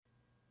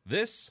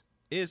This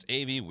is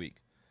AV Week,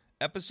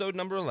 episode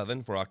number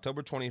 11 for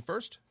October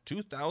 21st,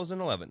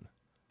 2011.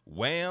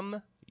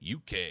 Wham,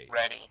 UK.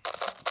 Ready.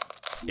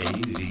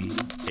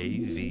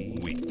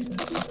 AV Week.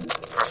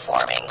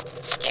 Performing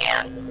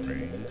scan.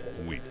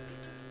 Week.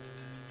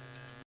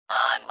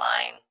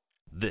 Online.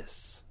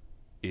 This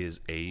is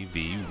AV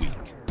Week.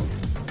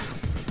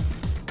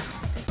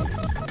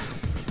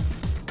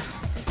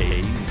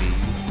 AV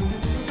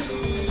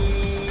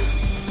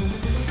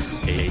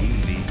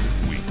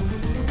Week.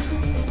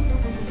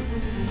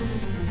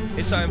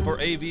 It's time for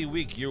AV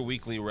Week, your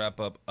weekly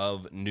wrap-up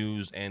of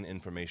news and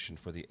information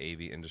for the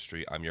AV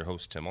industry. I'm your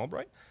host, Tim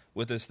Albright.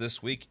 With us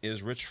this week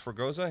is Rich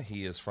Fregosa.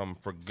 He is from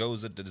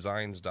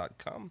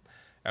FregosaDesigns.com.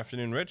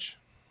 Afternoon, Rich.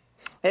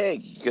 Hey,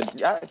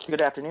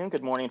 good afternoon,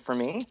 good morning for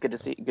me. Good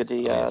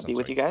to be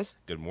with you guys.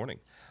 Good morning.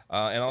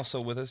 And also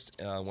with us,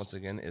 once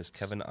again, is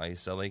Kevin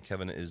Iselli.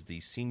 Kevin is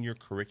the Senior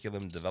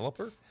Curriculum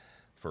Developer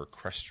for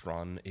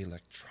Crestron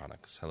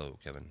Electronics. Hello,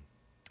 Kevin.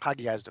 How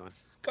you guys doing?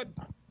 Good.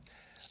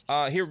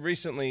 Here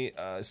recently,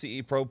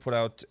 CE Pro put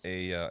out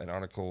an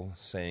article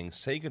saying,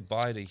 "Say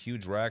goodbye to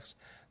huge racks."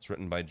 It's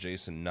written by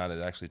Jason Nutt.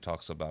 It actually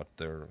talks about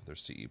their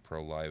CE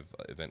Pro Live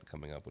event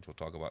coming up, which we'll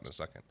talk about in a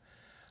second.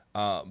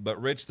 But,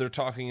 Rich, they're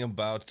talking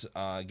about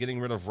getting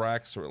rid of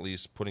racks, or at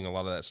least putting a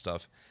lot of that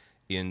stuff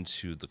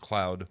into the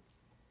cloud.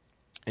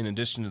 In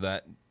addition to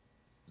that,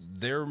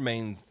 their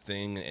main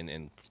thing,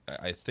 and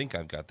I think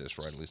I've got this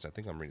right, at least I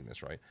think I'm reading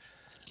this right,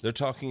 they're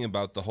talking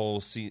about the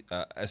whole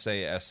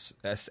SaaS,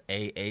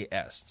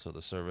 so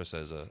the service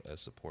as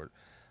support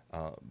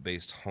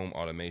based home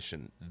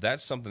automation.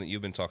 That's something that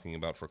you've been talking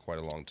about for quite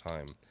a long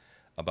time.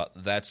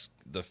 That's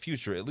the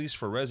future, at least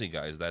for Resi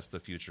guys. That's the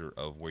future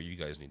of where you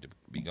guys need to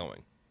be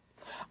going.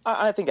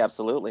 I think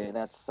absolutely.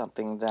 That's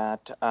something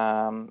that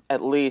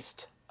at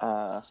least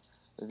the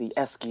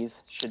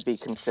Eskies should be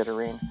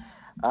considering.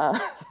 Sorry,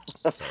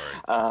 that's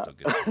still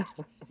good.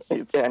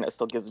 And it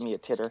still gives me a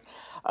titter.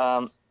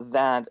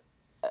 That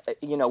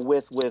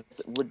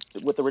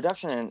with the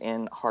reduction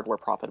in hardware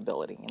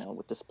profitability,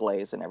 with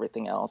displays and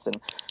everything else, and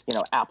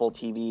Apple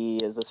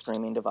TV is a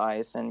streaming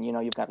device, and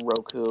you've got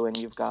Roku, and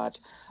you've got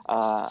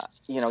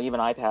even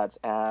iPads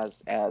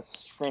as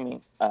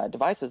streaming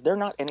devices. They're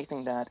not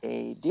anything that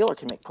a dealer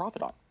can make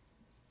profit on.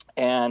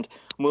 And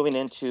moving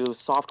into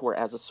software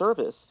as a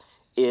service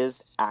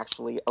is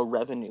actually a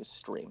revenue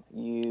stream.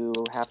 You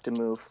have to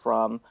move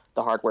from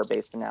the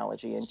hardware-based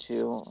analogy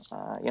into,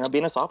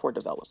 being a software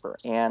developer.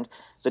 And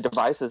the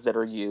devices that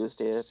are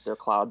used, if they're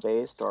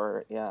cloud-based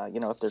or,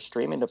 if they're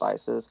streaming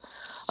devices,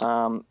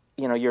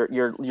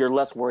 you're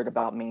less worried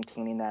about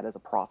maintaining that as a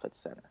profit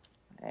center.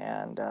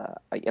 And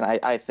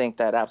I think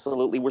that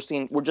absolutely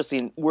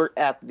we're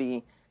at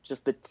the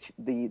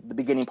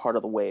beginning part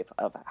of the wave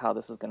of how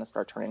this is going to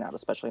start turning out,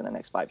 especially in the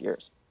next 5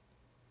 years.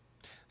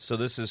 So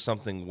this is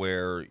something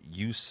where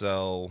you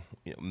sell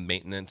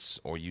maintenance,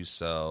 or you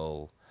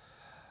sell.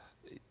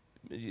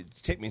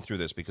 Take me through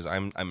this, because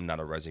I'm not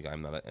a Resi guy.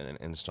 I'm not an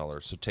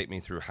installer. So take me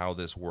through how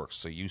this works.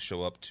 So you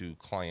show up to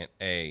client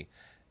A,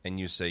 and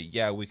you say,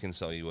 "Yeah, we can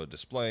sell you a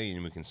display,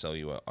 and we can sell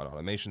you an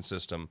automation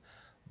system,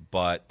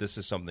 but this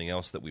is something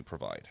else that we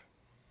provide."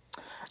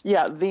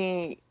 Yeah,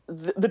 the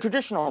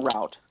traditional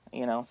route,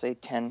 say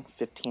 10,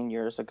 15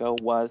 years ago,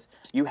 was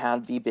you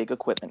had the big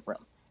equipment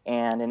room,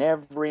 and in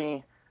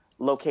every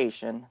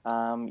location,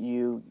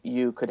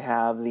 you could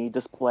have the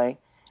display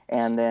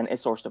and then a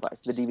source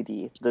device, the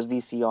DVD, the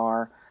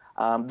VCR,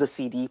 the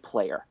CD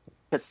player,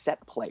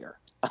 cassette player,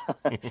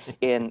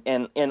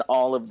 in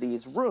all of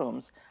these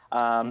rooms.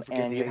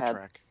 And you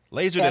had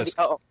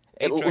Laserdisc.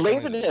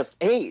 Laserdisc.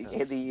 Hey,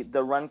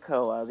 the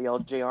Runco, the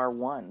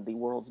LJR1, the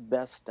world's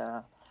best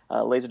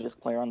Laserdisc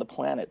player on the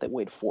planet that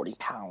weighed 40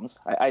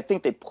 pounds. I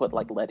think they put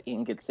lead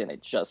ingots in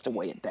it just to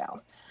weigh it down.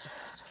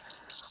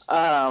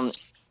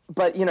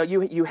 But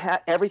you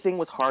had, everything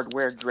was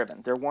hardware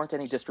driven. There weren't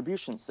any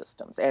distribution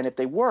systems, and if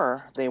they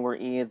were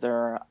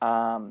either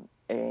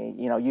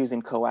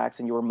using coax,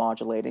 and you were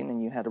modulating,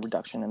 and you had a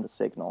reduction in the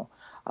signal,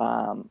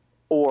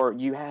 or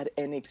you had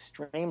an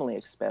extremely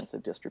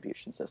expensive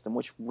distribution system,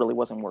 which really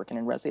wasn't working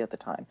in Resi at the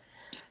time.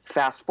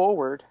 Fast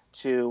forward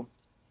to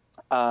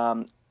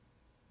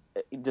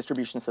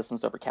distribution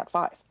systems over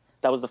Cat5.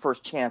 That was the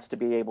first chance to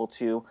be able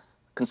to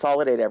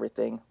consolidate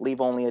everything, leave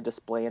only a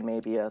display and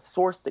maybe a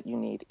source that you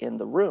need in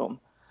the room,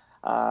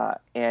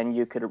 and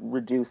you could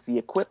reduce the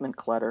equipment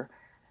clutter.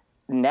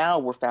 Now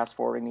we're fast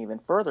forwarding even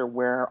further,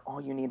 where all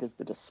you need is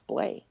the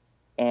display,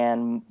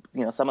 and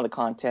some of the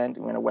content,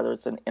 whether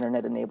it's an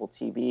internet-enabled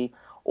TV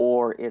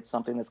or it's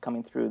something that's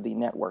coming through the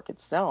network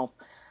itself,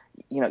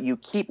 you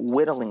keep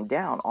whittling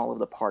down all of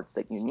the parts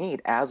that you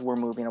need as we're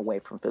moving away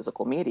from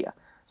physical media.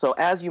 So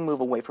as you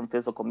move away from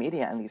physical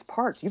media and these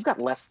parts, you've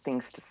got less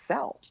things to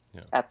sell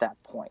at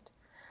that point.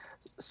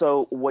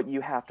 So what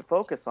you have to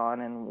focus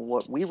on, and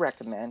what we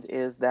recommend,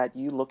 is that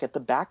you look at the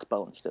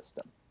backbone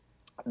system,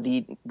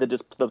 the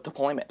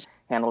deployment,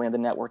 handling the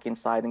networking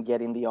side and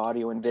getting the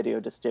audio and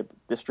video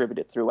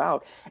distributed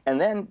throughout,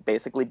 and then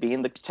basically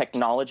being the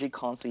technology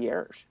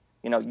concierge.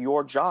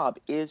 Your job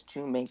is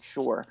to make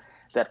sure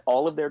that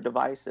all of their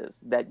devices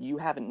that you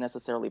haven't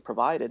necessarily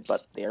provided,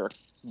 but they're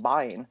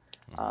buying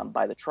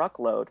by the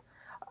truckload,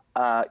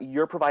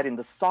 you're providing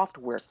the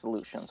software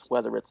solutions,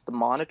 whether it's the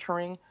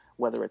monitoring,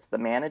 whether it's the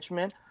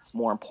management,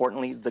 more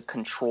importantly, the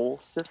control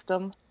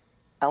system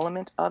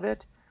element of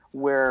it,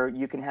 where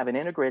you can have an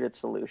integrated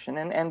solution.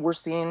 And we're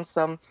seeing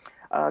some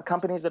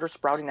companies that are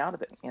sprouting out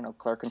of it.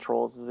 Claire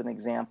Controls is an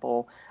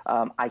example.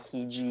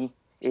 IHG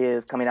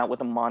is coming out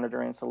with a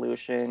monitoring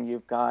solution.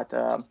 You've got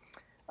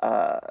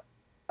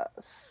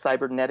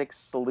Cybernetics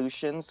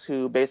Solutions,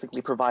 who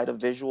basically provide a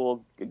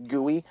visual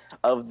GUI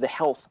of the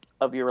health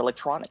of your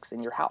electronics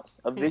in your house,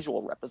 a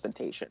visual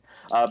representation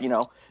of,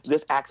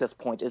 this access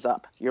point is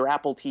up, your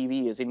Apple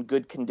TV is in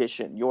good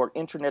condition, your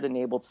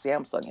internet-enabled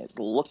Samsung is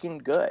looking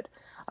good.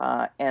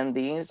 And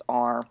these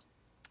are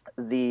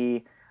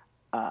the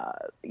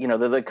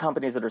the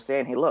companies that are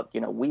saying, hey, look,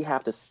 we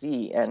have to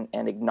see and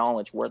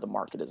acknowledge where the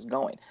market is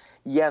going.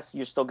 Yes,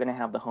 you're still going to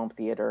have the home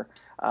theater.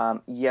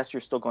 Yes,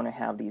 you're still going to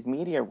have these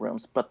media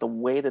rooms, but the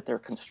way that they're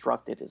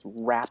constructed is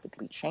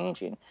rapidly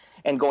changing.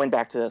 And going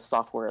back to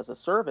software as a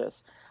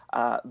service,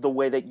 the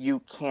way that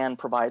you can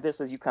provide this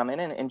is you come in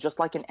and just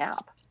like an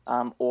app,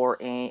 or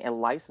a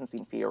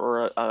licensing fee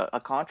or a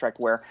contract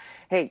where,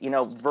 hey,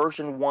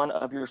 version 1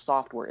 of your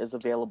software is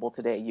available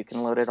today. You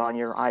can load it on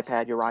your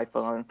iPad, your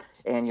iPhone,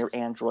 and your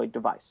Android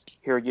device.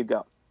 Here you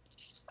go.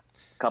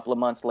 A couple of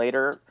months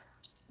later,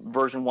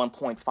 version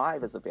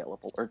 1.5 is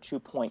available, or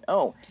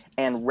 2.0.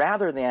 And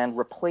rather than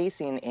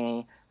replacing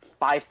a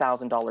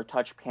 $5,000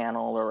 touch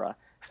panel or a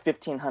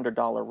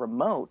 $1,500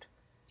 remote,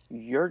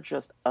 you're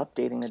just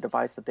updating a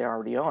device that they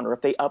already own. Or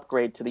if they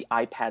upgrade to the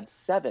iPad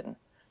 7,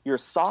 your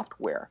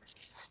software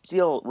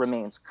still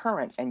remains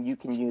current, and you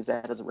can use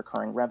that as a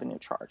recurring revenue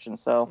charge. And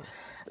so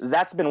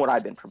that's been what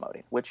I've been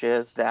promoting, which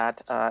is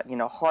that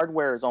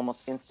hardware is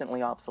almost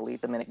instantly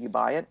obsolete the minute you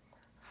buy it.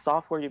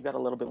 Software, you've got a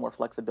little bit more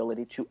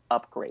flexibility to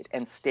upgrade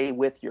and stay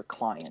with your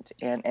client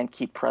and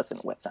keep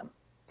present with them.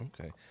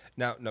 Okay.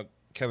 Now,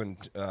 Kevin,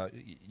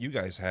 you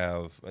guys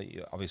have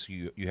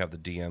obviously you have the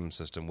DM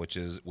system, which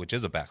is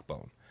a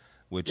backbone,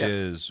 which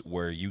is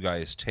where you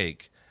guys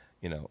take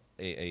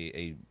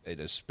a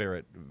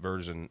disparate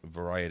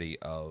variety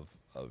of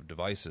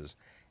devices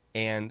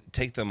and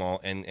take them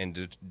all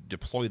and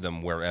deploy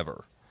them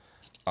wherever.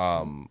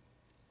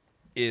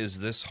 Is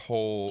this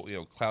whole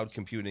cloud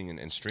computing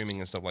and streaming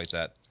and stuff like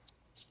that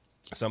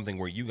something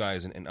where you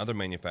guys and other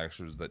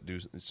manufacturers that do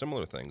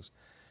similar things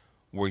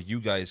where you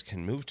guys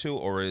can move to,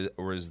 or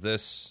is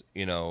this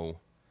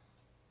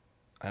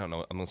I don't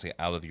know, I'm going to say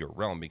out of your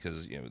realm,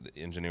 because the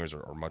engineers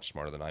are much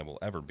smarter than I will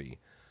ever be,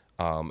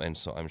 and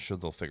so I'm sure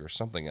they'll figure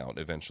something out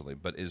eventually.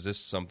 But is this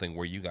something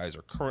where you guys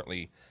are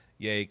currently,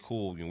 yay,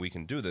 cool, we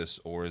can do this,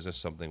 or is this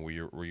something where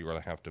you're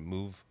going to have to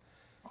move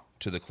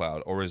to the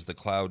cloud, or is the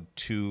cloud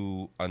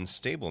too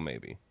unstable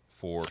maybe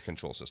for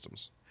control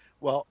systems?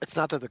 Well, it's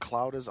not that the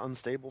cloud is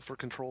unstable for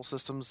control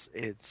systems.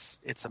 It's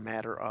a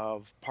matter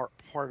of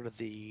part of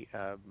the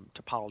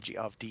topology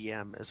of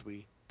DM as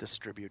we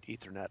distribute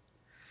Ethernet,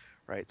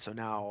 right? So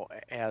now,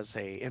 as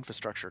a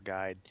infrastructure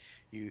guide,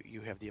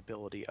 you have the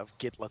ability of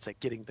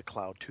getting the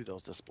cloud to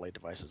those display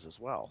devices as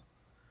well,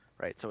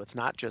 right? So it's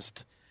not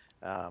just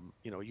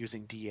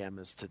using DM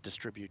is to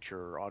distribute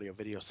your audio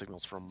video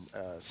signals from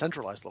a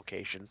centralized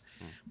location,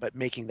 but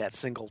making that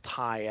single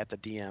tie at the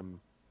DM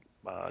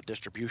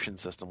distribution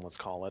system, let's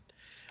call it,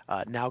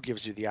 now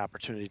gives you the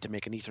opportunity to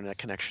make an Ethernet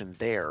connection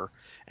there,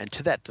 and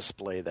to that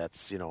display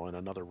that's in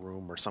another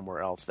room or somewhere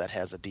else that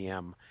has a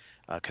DM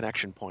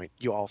connection point,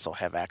 you also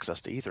have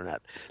access to Ethernet.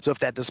 So if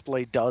that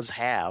display does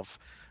have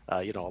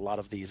a lot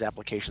of these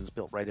applications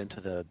built right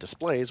into the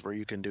displays where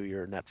you can do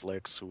your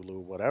Netflix,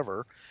 Hulu,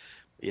 whatever,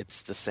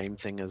 it's the same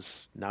thing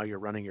as now you're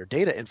running your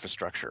data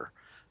infrastructure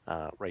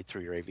right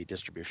through your AV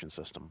distribution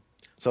system.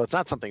 So it's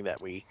not something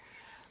that we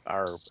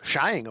are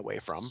shying away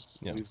from.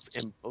 Yeah. We've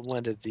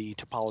implemented the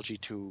topology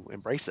to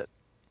embrace it.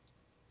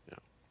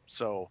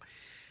 So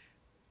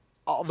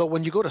although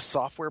when you go to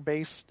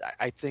software-based,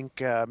 I think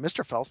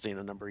Mr. Felstein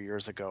a number of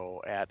years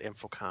ago at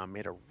Infocom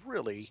made a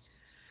really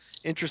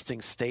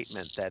interesting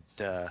statement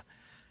that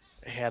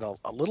had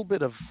a little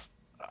bit of,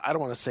 I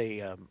don't want to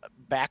say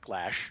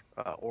backlash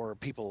or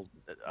people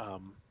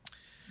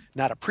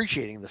not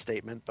appreciating the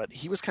statement, but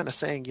he was kind of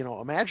saying,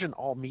 imagine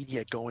all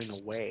media going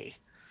away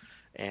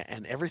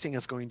and everything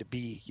is going to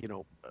be,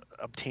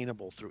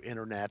 obtainable through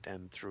internet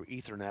and through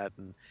Ethernet.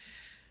 And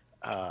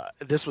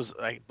this was,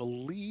 I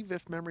believe,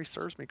 if memory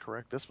serves me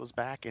correct, this was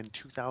back in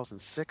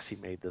 2006 he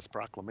made this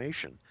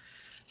proclamation.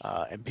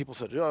 And people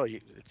said, oh,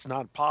 it's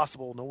not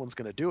possible. No one's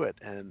going to do it.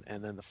 And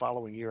then the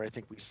following year, I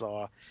think we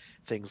saw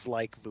things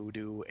like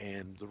Vudu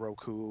and the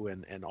Roku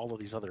and all of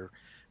these other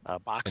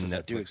boxes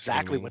that do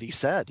exactly what he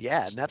said.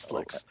 Yeah,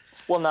 Netflix. Okay.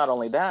 Well, not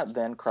only that,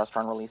 then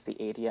Crestron released the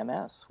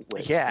ADMS.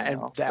 Which,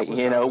 and that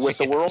was with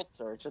the world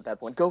search at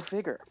that point. Go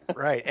figure.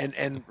 Right,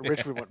 and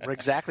Rich, we went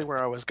exactly where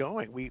I was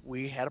going.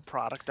 We had a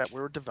product that we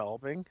were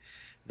developing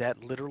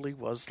that literally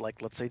was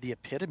like, let's say, the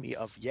epitome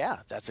of, yeah,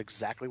 that's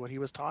exactly what he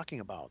was talking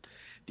about.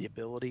 The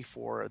ability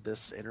for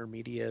this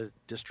intermedia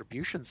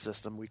distribution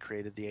system we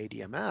created, the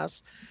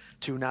ADMS,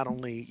 to not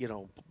only,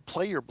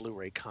 play your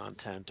Blu-ray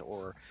content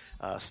or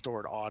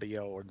stored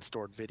audio or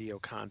stored video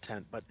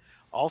content, but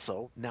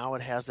also now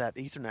it has that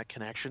Ethernet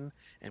connection,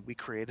 and we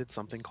created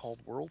something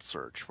called World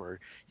Search, where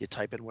you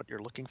type in what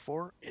you're looking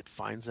for, it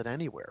finds it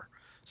anywhere.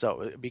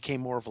 So it became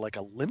more of like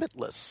a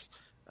limitless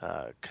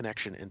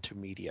connection into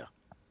media.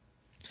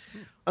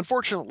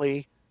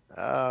 Unfortunately,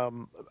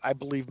 I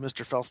believe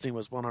Mr. Felstein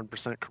was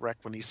 100%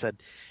 correct when he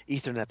said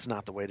Ethernet's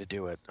not the way to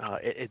do it.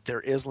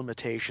 There is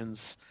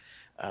limitations.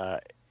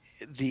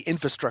 The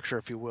infrastructure,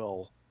 if you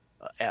will,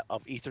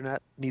 of Ethernet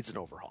needs an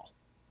overhaul.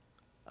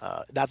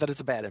 Not that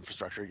it's a bad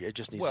infrastructure; it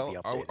just needs to be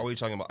updated. Are we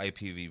talking about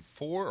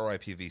IPv4 or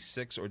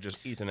IPv6 or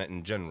just Ethernet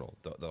in general,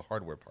 the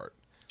hardware part?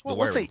 Well,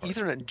 let's say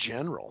Ethernet in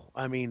general.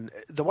 I mean,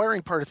 the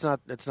wiring part, it's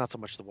not so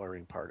much the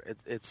wiring part.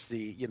 It's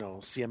the,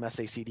 CMS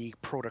ACD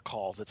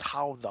protocols. It's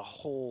how the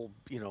whole,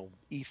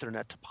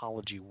 Ethernet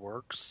topology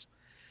works.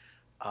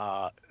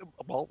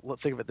 Well,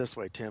 let's think of it this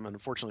way, Tim. And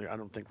unfortunately, I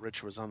don't think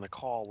Rich was on the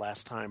call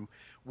last time.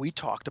 We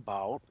talked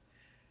about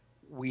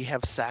we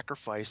have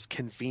sacrificed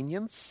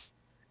convenience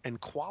and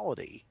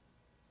quality.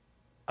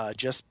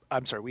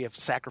 We have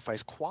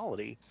sacrificed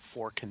quality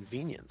for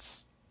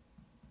convenience.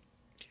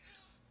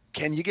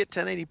 Can you get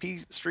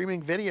 1080p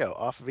streaming video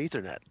off of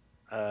Ethernet?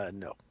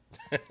 No.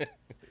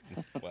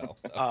 Well,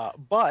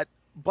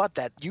 but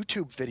that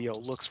YouTube video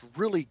looks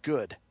really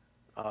good,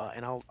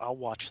 and I'll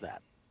watch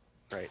that.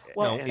 Right.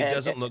 Well, it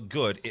doesn't look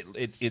good.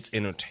 It's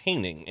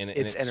entertaining, and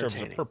it serves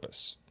a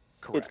purpose.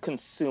 Correct. It's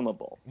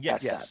consumable.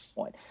 Yes. At that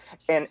point.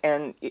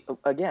 And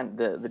again,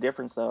 the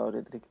difference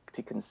though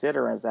to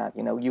consider is that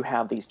you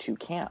have these two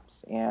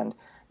camps, and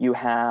you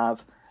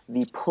have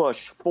the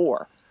push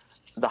for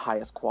the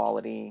highest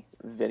quality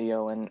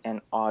video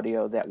and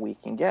audio that we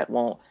can get.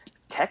 Well,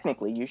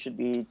 technically, you should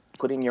be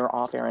putting your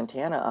off-air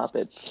antenna up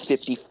at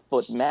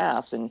 50-foot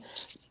mast and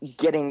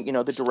getting,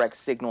 the direct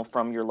signal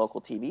from your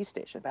local TV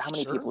station. But how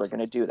many people are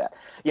going to do that?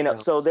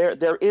 So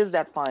there is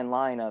that fine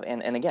line of,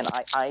 and again,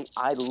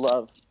 I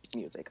love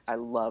music. I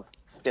love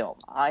film.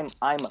 I'm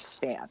a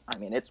fan. I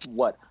mean, it's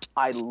what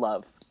I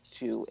love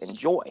to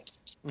enjoy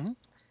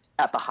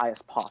at the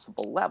highest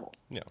possible level.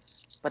 Yeah.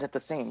 But at the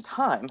same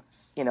time,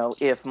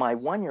 if my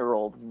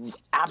 1-year-old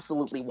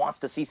absolutely wants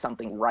to see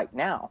something right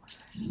now,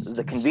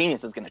 the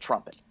convenience is going to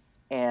trump it.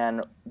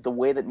 And the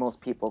way that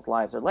most people's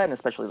lives are led, and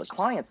especially the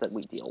clients that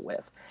we deal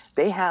with,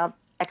 they have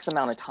X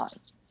amount of time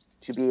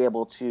to be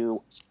able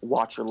to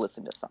watch or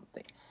listen to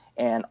something.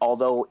 And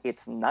although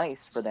it's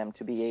nice for them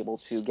to be able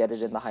to get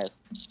it in the highest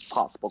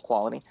possible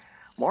quality,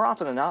 more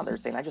often than not, they're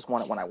saying, I just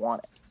want it when I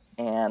want it.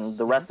 And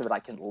the rest of it, I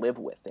can live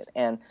with it.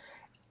 And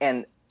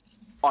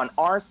on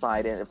our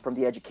side, and from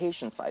the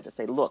education side, to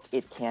say, look,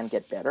 it can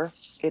get better.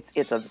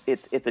 It's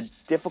a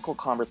difficult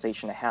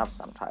conversation to have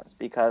sometimes,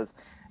 because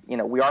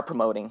we are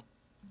promoting,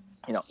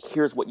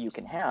 here's what you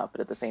can have, but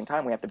at the same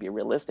time we have to be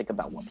realistic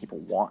about what people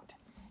want.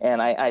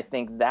 And I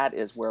think that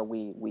is where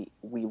we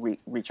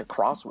reach a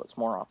crossroads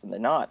more often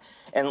than not.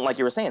 And like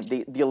you were saying,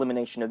 the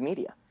elimination of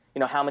media.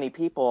 How many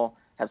people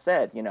have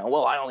said,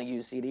 well, I only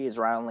use CDs,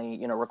 or I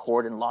only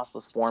record in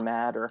lossless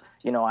format, or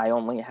I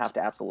only have to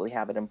absolutely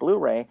have it in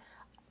Blu-ray.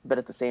 But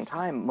at the same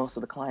time, most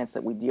of the clients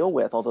that we deal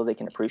with, although they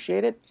can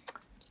appreciate it,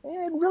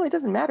 it really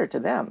doesn't matter to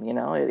them.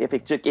 If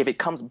it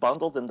comes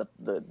bundled in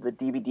the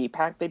DVD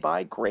pack they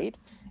buy, great.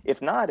 If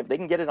not, if they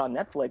can get it on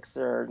Netflix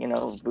or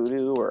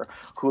Vudu or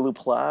Hulu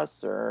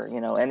Plus or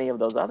any of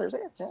those others,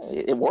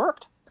 it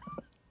worked.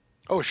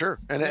 Oh, sure.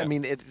 And I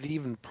mean, it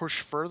even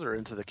pushed further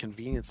into the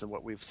convenience of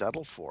what we've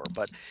settled for.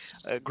 But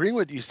agreeing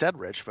with what you said,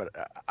 Rich, but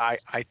I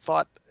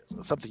thought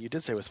something you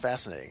did say was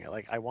fascinating.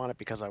 Like, I want it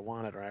because I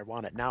want it, or I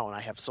want it now, and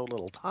I have so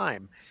little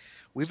time.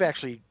 We've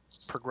actually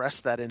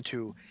progressed that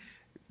into,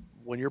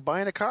 when you're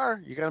buying a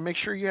car, you got to make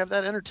sure you have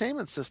that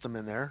entertainment system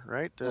in there,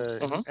 right?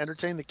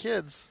 Entertain the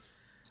kids.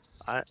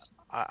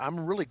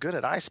 I'm really good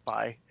at I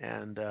Spy,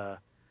 and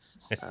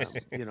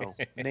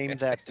name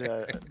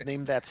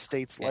that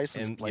state's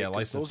license plate.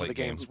 Those are the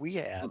games we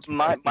had.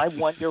 My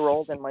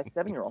 1-year-old and my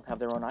 7-year-old have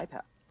their own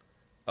iPad.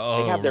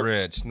 Oh,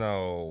 Rich,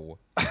 no.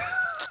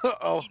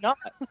 Oh, not.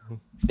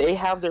 They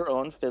have their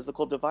own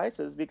physical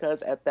devices,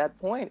 because at that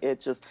point,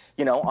 it just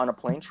on a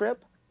plane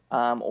trip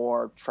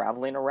or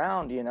traveling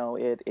around,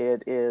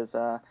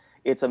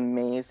 it's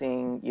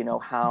amazing,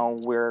 how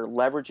we're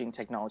leveraging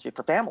technology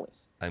for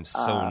families. I'm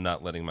so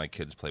not letting my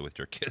kids play with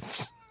your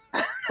kids.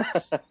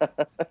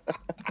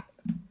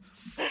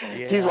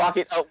 Yeah. He's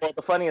walking. Oh, well,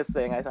 the funniest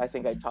thing, I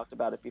think I talked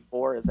about it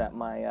before, is that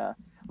my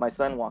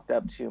son walked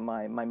up to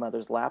my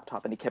mother's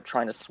laptop, and he kept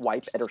trying to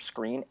swipe at her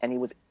screen, and he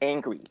was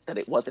angry that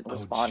it wasn't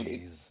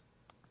responding.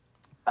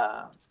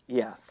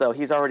 Yeah, so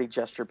he's already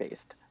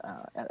gesture-based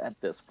at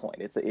this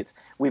point.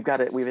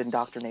 We've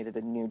indoctrinated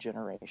a new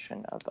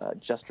generation of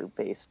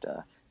gesture-based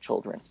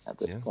children at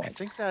this point. I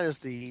think that is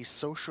the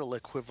social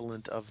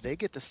equivalent of, they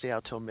get to stay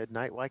out till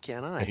midnight, why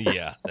can't I?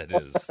 Yeah, that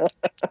is.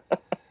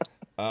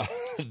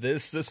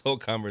 this whole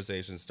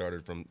conversation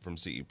started from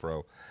CE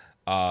Pro.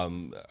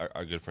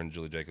 Our good friend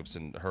Julie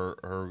Jacobson,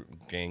 her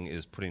gang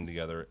is putting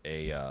together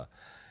a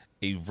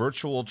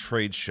virtual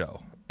trade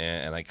show,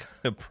 and I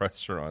kind of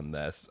pressed her on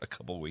this a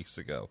couple weeks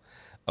ago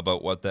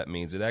about what that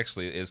means. It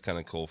actually is kind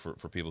of cool for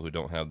people who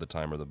don't have the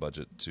time or the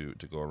budget to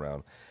go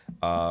around.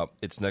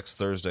 It's next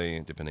Thursday,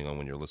 depending on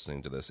when you're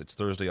listening to this. It's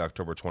Thursday,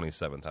 October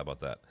 27th. How about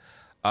that?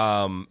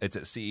 It's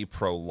at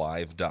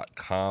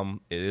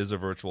ceprolive.com. It is a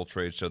virtual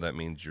trade show. That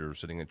means you're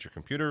sitting at your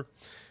computer,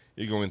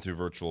 you're going through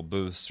virtual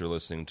booths, you're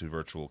listening to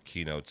virtual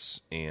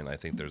keynotes, and I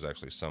think there's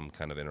actually some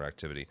kind of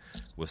interactivity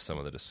with some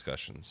of the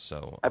discussions.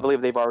 So I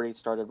believe they've already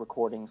started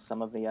recording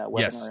some of the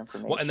webinar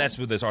information. Well, and that's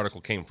where this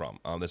article came from.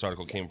 This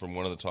article came from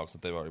one of the talks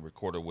that they've already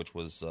recorded, which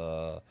was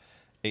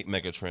 8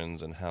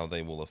 megatrends and how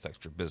they will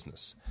affect your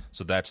business.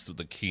 So that's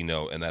the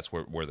keynote, and that's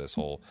where this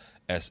whole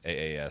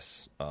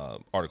SaaS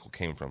article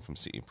came from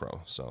CE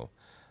Pro. So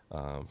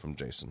from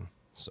Jason.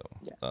 So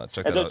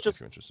check that out if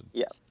you're interested.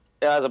 Yes.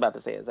 I was about to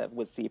say is that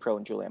with CE Pro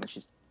and Julie, I mean,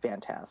 she's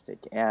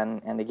fantastic.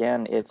 And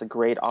again, it's a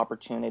great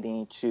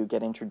opportunity to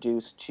get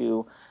introduced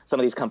to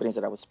some of these companies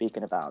that I was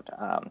speaking about,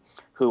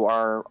 who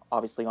are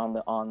obviously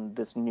on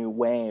this new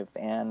wave.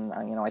 And,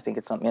 I think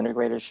it's something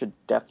integrators should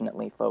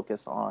definitely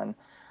focus on,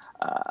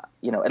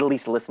 at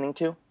least listening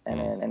to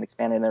and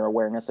expanding their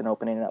awareness and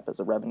opening it up as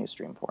a revenue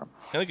stream for them.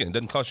 And again, it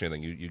doesn't cost you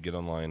anything. You get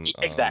online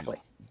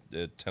exactly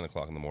at 10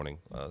 o'clock in the morning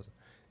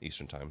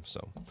Eastern time.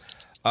 So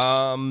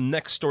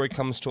next story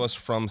comes to us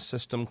from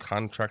System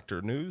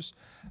Contractor News,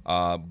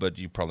 but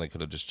you probably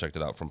could have just checked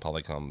it out from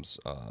Polycom's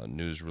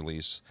news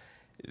release.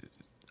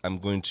 I'm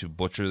going to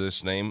butcher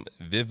this name.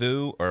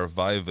 Vivu or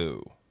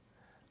Vivu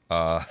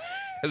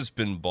has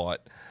been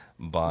bought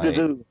by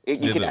Vivu. You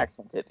Vivu. can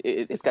accent it.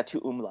 It's got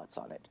 2 umlauts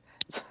on it.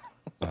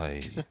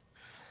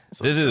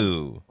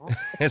 Vivu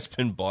has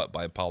been bought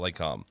by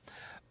Polycom.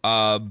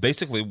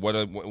 Basically, what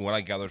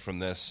I gathered from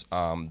this,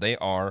 they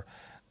are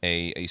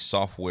a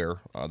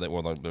software,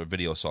 they're a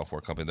video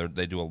software company.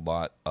 They do a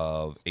lot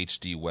of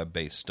HD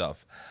web-based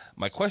stuff.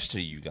 My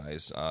question to you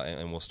guys,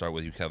 and we'll start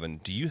with you, Kevin,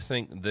 do you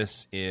think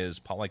this is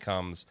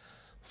Polycom's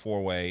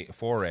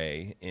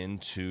foray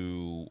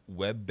into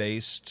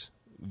web-based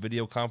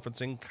video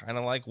conferencing, kind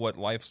of like what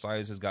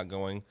LifeSize has got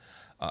going?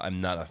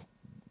 I'm not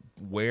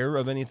aware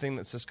of anything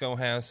that Cisco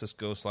has,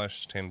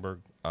 Cisco/Tandberg,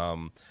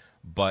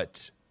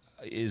 but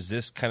is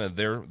this kind of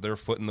their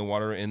foot in the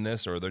water in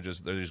this, or they're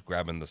just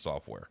grabbing the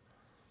software?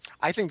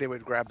 I think they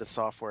would grab the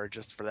software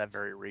just for that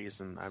very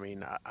reason. I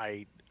mean,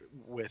 I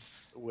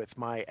with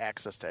my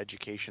access to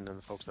education and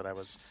the folks that I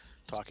was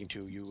talking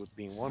to, you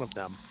being one of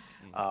them,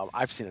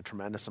 I've seen a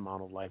tremendous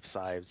amount of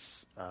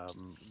life-size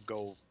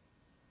go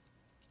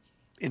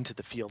into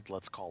the field,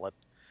 let's call it,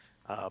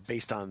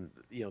 based on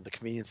the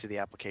convenience of the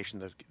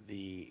application,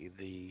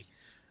 the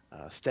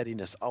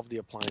steadiness of the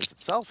appliance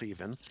itself,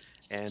 even,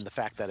 and the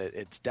fact that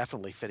it's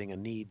definitely fitting a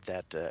need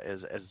that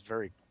is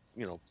very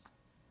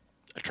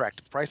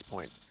attractive price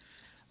point.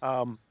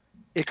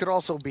 It could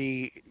also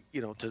be,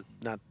 to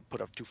not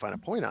put a too fine a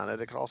point on it,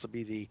 it could also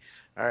be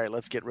all right,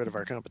 let's get rid of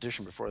our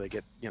competition before they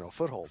get,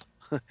 foothold.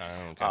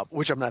 Okay.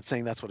 Which I'm not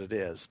saying that's what it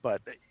is.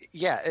 But,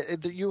 yeah,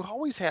 you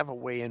always have a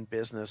way in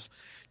business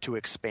to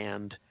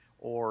expand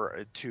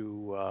or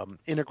to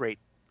integrate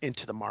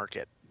into the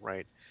market,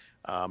 right?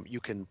 You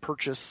can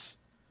purchase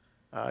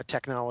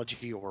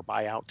technology or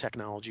buy out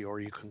technology, or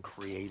you can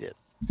create it,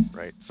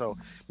 right? So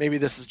maybe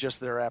this is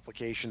just their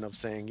application of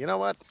saying, you know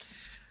what?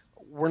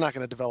 We're not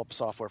going to develop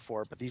software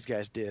for it, but these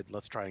guys did.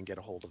 Let's try and get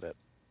a hold of it.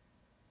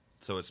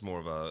 So it's more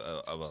of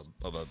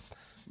a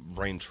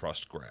brain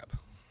trust grab.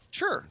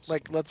 Sure.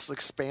 Like, let's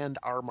expand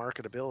our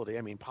marketability.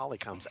 I mean,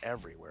 Polycom's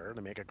everywhere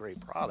to make a great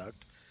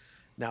product.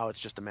 Now it's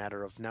just a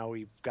matter of now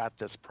we've got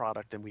this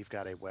product and we've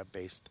got a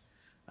web-based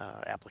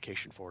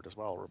application for it as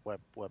well, or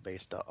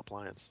web-based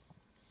appliance.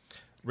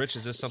 Rich,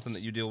 is this something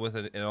that you deal with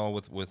at all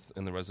with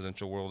in the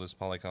residential world as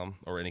Polycom,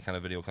 or any kind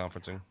of video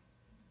conferencing?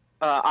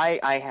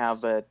 I have,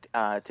 but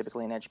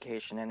typically in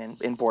education and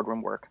in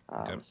boardroom work.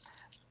 Okay.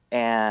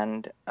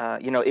 And,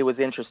 it was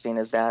interesting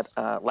is that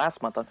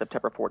last month on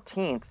September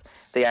 14th,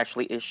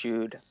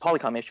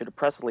 Polycom issued a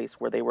press release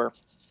where they were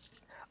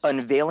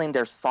unveiling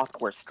their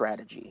software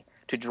strategy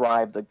to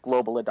drive the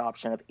global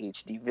adoption of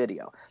HD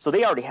video. So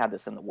they already had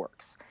this in the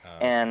works.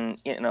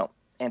 And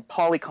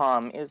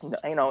Polycom is,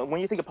 when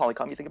you think of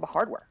Polycom, you think about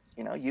hardware.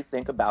 You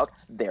think about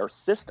their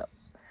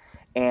systems.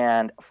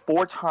 And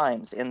 4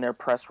 times in their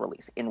press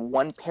release, in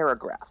one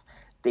paragraph,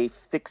 they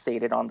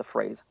fixated on the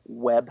phrase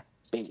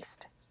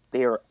web-based.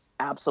 They are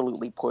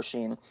absolutely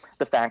pushing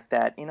the fact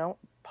that,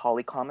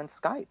 Polycom and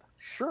Skype,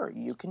 sure,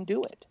 you can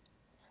do it.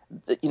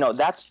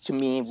 That's, to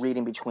me,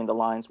 reading between the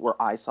lines where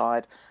I saw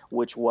it,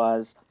 which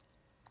was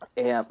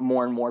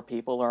more and more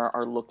people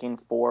are looking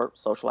for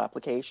social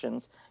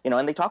applications,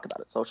 and they talk about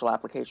it, social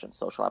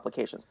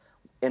applications.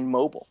 in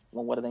mobile.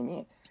 Well, what do they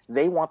mean?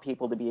 They want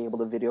people to be able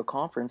to video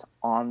conference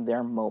on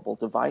their mobile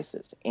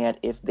devices. And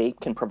if they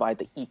can provide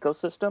the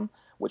ecosystem,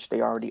 which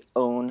they already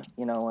own,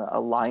 a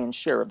lion's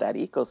share of that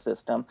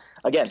ecosystem,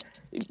 again,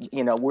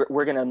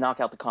 we're going to knock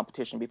out the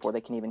competition before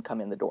they can even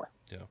come in the door.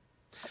 Yeah.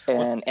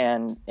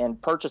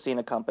 And purchasing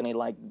a company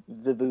like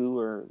Vivu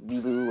or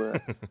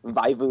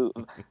Vivu,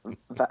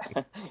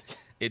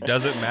 it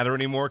doesn't matter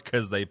anymore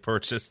because they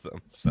purchased them.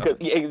 Because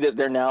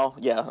they're now,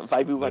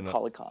 Vivu by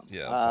Polycom.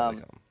 Yeah,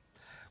 Polycom.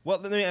 Well,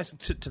 let me ask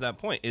to that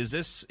point: Is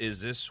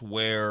this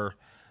where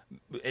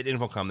at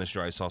InfoComm this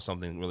year I saw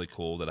something really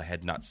cool that I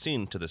had not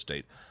seen to this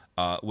date,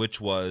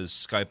 which was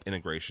Skype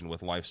integration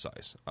with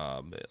LifeSize.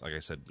 Like I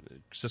said,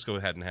 Cisco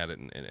hadn't had it,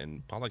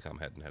 and Polycom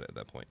hadn't had it at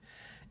that point.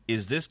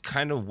 Is this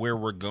kind of where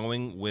we're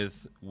going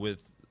with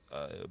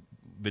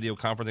video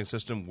conferencing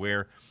system,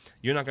 where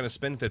you're not going to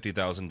spend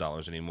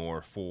 $50,000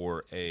 anymore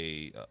for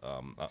a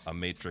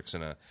matrix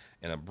and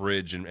a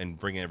bridge and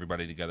bringing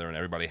everybody together, and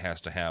everybody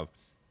has to have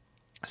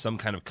some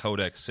kind of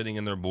codec sitting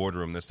in their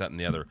boardroom, this, that, and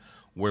the other,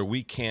 where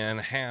we can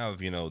have,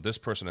 this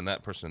person and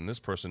that person and this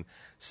person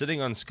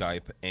sitting on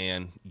Skype,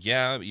 and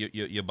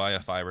you buy a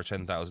 $5,000 or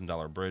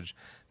 $10,000 bridge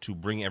to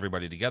bring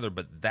everybody together,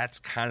 but that's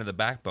kind of the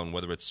backbone,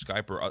 whether it's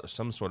Skype or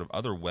some sort of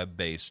other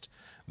web-based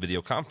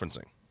video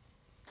conferencing.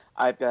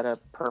 I've got a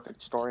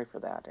perfect story for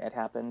that. It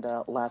happened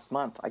last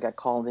month. I got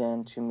called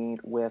in to meet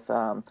with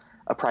a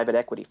private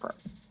equity firm,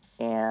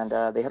 and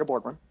they had a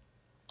boardroom,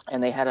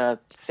 and they had a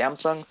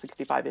Samsung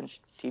 65-inch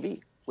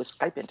TV with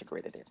Skype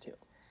integrated into.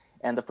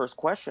 And the first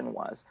question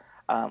was,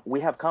 we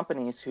have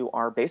companies who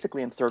are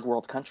basically in third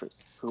world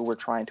countries who we're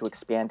trying to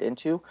expand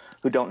into,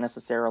 who don't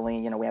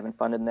necessarily, we haven't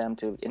funded them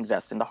to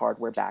invest in the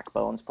hardware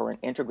backbones for an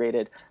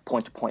integrated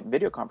point-to-point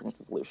video conferencing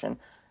solution.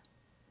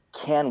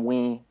 Can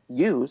we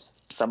use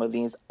some of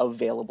these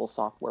available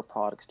software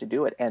products to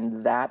do it?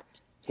 And that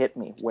hit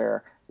me,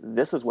 where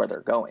this is where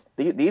they're going.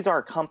 These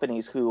are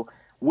companies who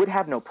would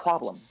have no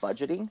problem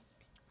budgeting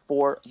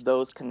for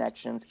those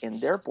connections in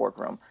their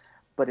boardroom,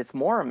 but it's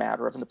more a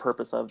matter of, and the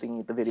purpose of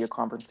the video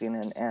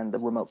conferencing and the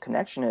remote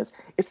connection is,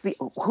 it's the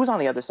who's on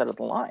the other side of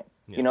the line.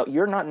 Yeah.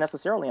 You're not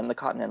necessarily in the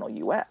continental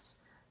U.S.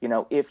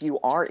 If you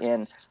are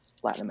in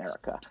Latin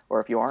America, or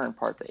if you are in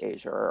parts of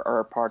Asia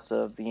or parts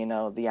of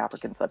the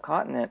African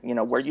subcontinent,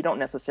 where you don't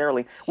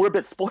necessarily, we're a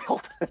bit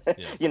spoiled.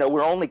 Yeah.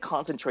 We're only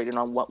concentrated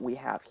on what we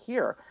have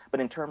here, but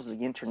in terms of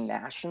the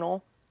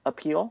international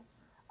appeal,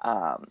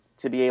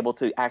 to be able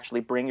to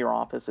actually bring your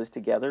offices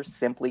together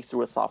simply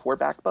through a software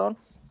backbone,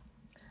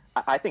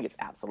 I think it's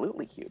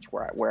absolutely huge.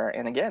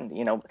 And again,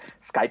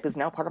 Skype is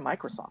now part of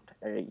Microsoft.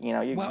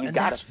 You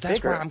got to figure.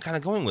 That's where I'm kind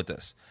of going with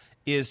this.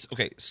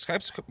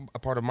 Skype's a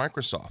part of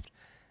Microsoft.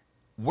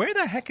 Where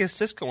the heck is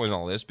Cisco in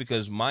all this?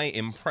 Because my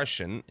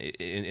impression,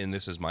 and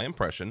this is my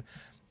impression,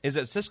 is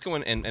that Cisco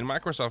and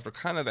Microsoft are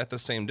kind of at the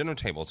same dinner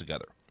table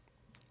together.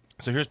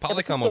 So here's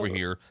Polycom over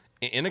here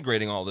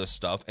integrating all this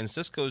stuff, and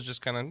Cisco's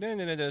just kind of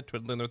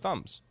twiddling their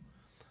thumbs.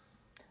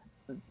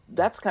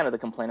 That's kind of the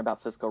complaint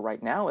about Cisco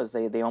right now, is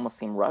they almost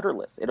seem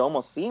rudderless. It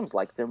almost seems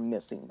like they're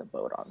missing the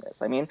boat on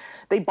this. I mean,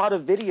 they bought a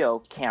video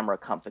camera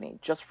company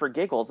just for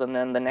giggles, and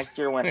then the next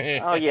year went,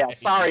 oh yeah,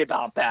 sorry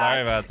about that.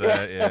 Sorry about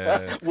that.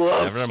 Yeah.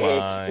 Never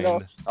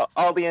mind.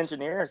 All the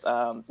engineers.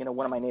 One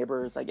of my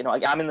neighbors.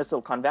 I'm in the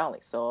Silicon Valley,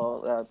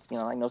 so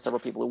I know several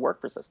people who work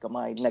for Cisco.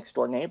 My next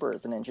door neighbor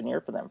is an engineer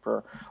for them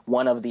for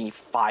one of the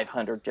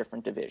 500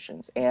 different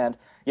divisions, and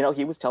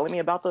he was telling me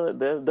about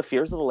the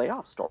fears of the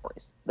layoff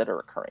stories that are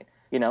occurring.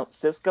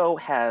 Cisco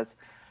has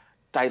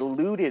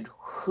diluted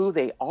who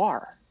they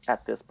are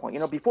at this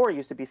point. Before it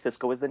used to be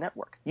Cisco is the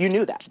network. You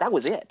knew that. That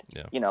was it.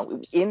 Yeah.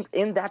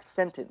 In that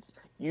sentence,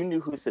 you knew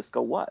who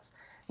Cisco was.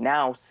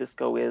 Now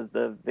Cisco is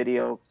the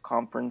video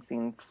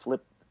conferencing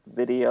flip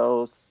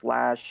video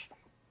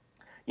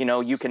 /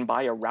 you can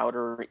buy a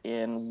router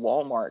in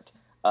Walmart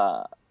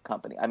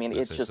company. I mean,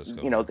 it's just,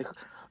 Cisco.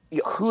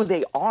 Who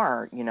they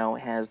are,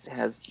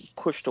 has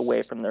pushed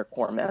away from their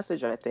core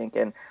message, I think.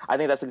 And I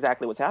think that's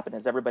exactly what's happened,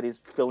 is everybody's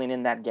filling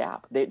in that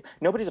gap.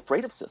 Nobody's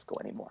afraid of Cisco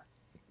anymore,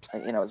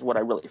 is what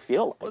I really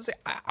feel like. Well,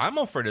 I'm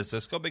afraid of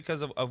Cisco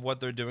because of what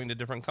they're doing to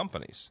different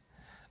companies.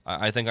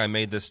 I think I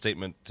made this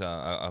statement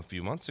a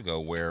few months ago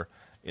where,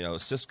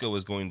 Cisco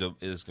is going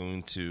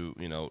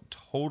to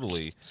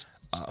totally,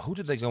 who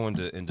did they go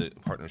into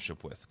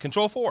partnership with?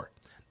 Control4.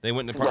 They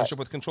went into partnership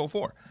with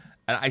Control4.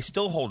 And I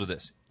still hold to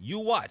this. You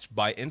watch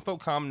by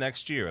InfoComm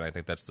next year, and I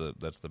think that's the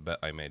bet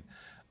I made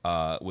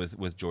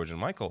with George and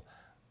Michael.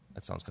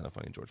 That sounds kind of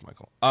funny, George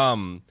Michael.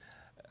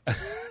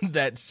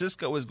 That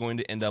Cisco is going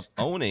to end up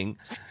owning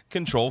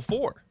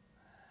Control4.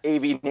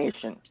 AV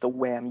Nation, the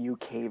Wham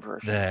UK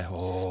version.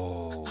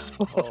 Oh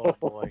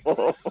boy.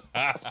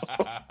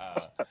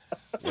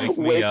 Wake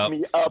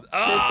me up.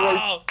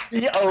 Oh!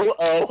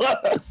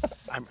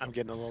 I'm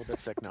getting a little bit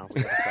sick now.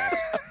 We gotta stop.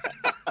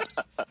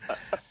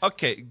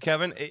 Okay,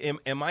 Kevin,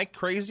 am I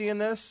crazy in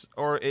this,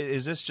 or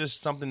is this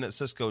just something that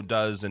Cisco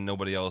does and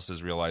nobody else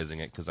is realizing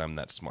it because I'm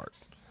that smart?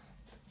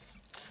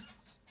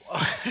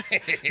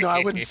 No,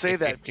 I wouldn't say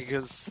that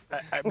because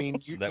I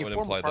mean you, That you would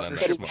form a imply that I'm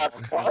That he's not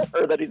partnership. not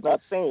smart, or that he's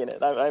not saying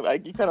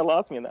it. You kind of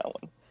lost me in that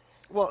one.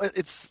 Well,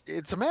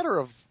 it's a matter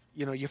of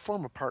you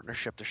form a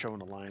partnership to show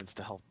an alliance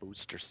to help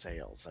boost your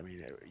sales. I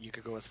mean, you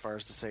could go as far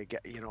as to say,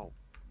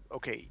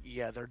 okay,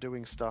 yeah, they're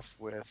doing stuff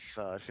with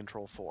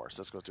Control 4.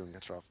 Cisco's doing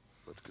stuff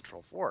with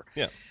Control 4,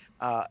 Yeah.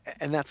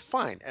 and that's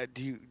fine.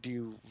 Do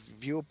you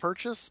view a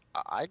purchase?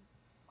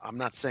 I'm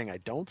not saying I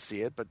don't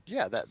see it, but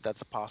yeah,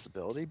 that's a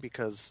possibility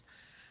because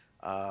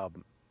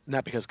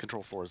not because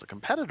Control 4 is a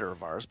competitor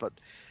of ours, but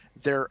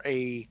they're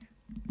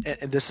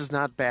and this is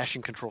not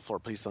bashing Control 4,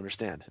 please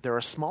understand. They're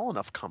a small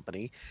enough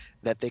company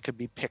that they could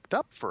be picked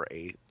up for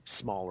a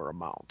smaller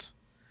amount.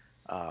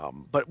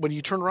 But when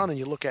you turn around and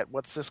you look at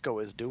what Cisco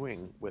is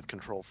doing with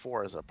Control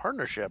 4 as a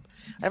partnership,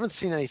 I haven't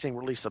seen anything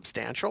really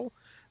substantial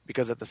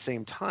because at the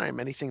same time,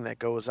 anything that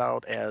goes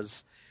out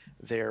as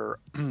their,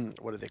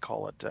 what do they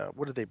call it?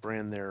 What do they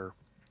brand their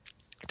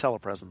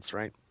telepresence,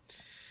 right?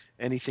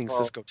 Anything Well,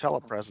 Cisco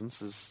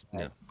telepresence is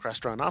Yeah.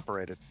 Crestron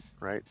operated,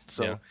 right?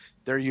 So Yeah.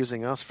 they're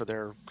using us for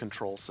their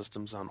control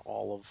systems on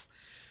all of,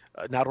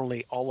 not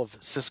only all of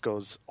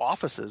Cisco's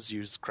offices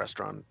use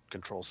Crestron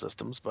control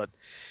systems, but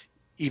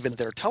even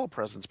their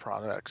telepresence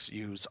products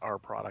use our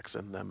products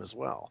in them as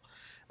well.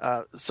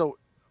 So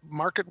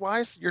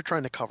market-wise, you're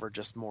trying to cover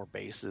just more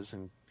bases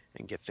and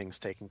get things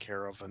taken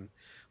care of, and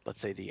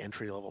let's say the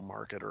entry-level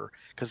market, or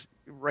because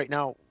right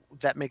now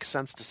that makes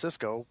sense to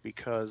Cisco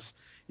because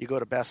you go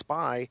to Best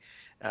Buy,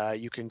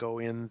 you can go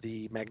in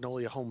the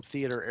Magnolia Home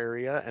Theater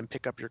area and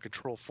pick up your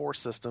Control 4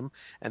 system,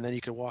 and then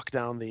you can walk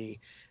down the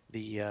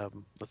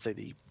let's say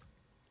the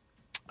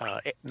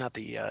not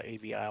the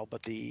AV aisle,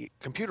 but the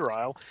computer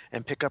aisle,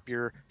 and pick up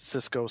your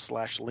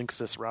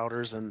Cisco/Linksys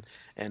routers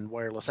and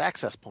wireless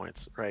access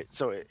points, right?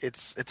 So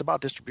it's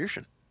about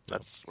distribution.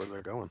 That's where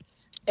they're going.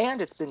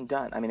 And it's been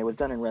done. I mean, it was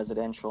done in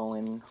residential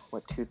in,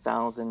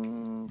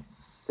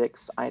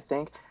 2006, I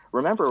think.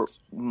 Remember,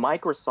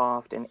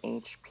 Microsoft and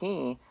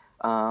HP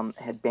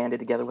had banded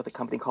together with a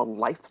company called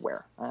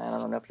Lifeware. I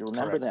don't know if you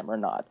remember Correct. them or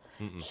not.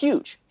 Mm-mm.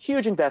 Huge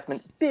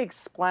investment, big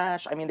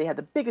splash. I mean, they had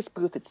the biggest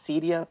booth at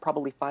CEDIA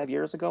probably 5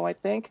 years ago, I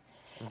think.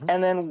 Mhm.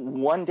 And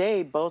then one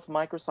day, both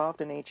Microsoft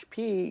and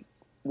HP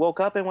woke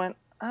up and went,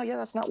 oh, yeah,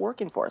 that's not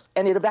working for us.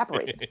 And it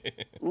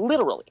evaporated,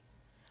 literally.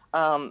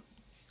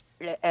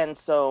 And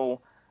so,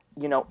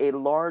 a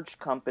large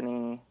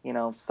company,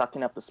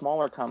 sucking up the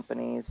smaller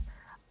companies,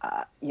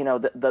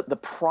 the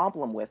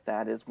problem with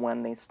that is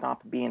when they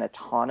stop being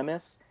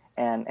autonomous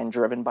and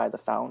driven by the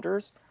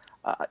founders,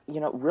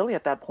 really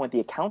at that point, the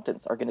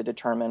accountants are going to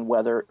determine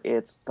whether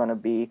it's going to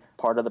be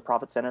part of the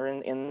profit center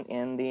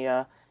in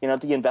the,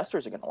 the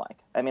investors are going to like.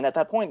 I mean, at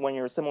that point, when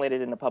you're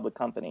assimilated in a public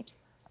company,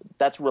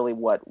 that's really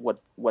what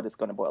it's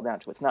going to boil down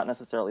to. It's not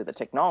necessarily the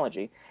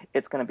technology.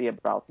 It's going to be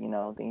about,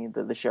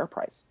 the share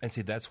price. And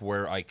see, that's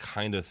where I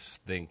kind of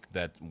think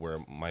that where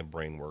my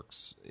brain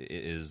works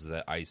is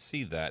that I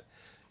see that,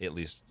 at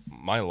least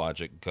my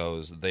logic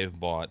goes, they've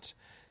bought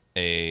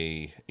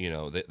they've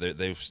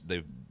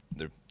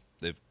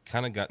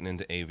kind of gotten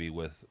into AV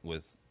with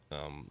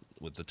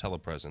the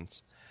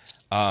telepresence.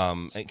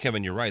 And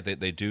Kevin, you're right.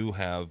 They do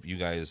have you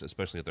guys,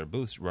 especially at their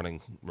booths,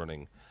 running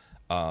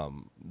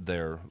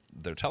their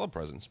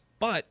telepresence.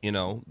 But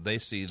they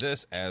see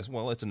this as,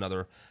 well, it's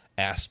another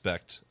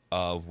aspect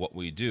of what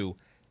we do.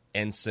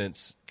 And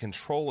since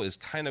control is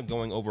kind of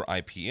going over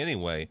IP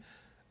anyway,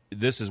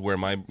 this is where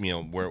my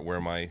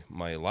where my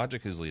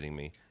logic is leading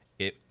me.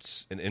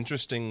 It's an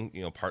interesting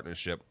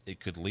partnership. It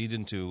could lead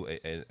into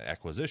an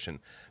acquisition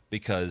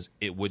because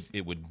it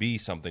would be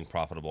something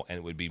profitable, and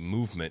it would be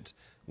movement,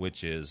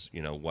 which is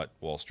what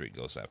Wall Street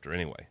goes after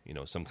anyway.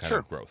 Some kind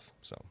of growth.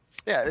 So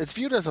yeah, it's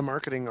viewed as a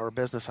marketing or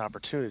business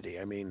opportunity.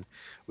 I mean,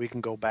 we can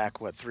go back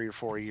 3 or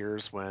 4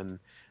 years when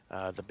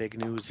the big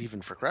news,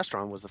 even for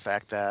Crestron, was the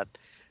fact that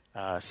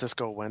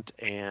Cisco went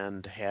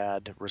and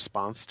had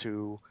response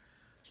to,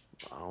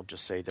 I'll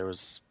just say there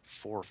was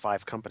 4 or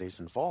 5 companies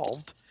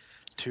involved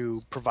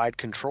to provide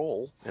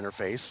control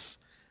interface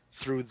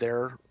through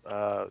their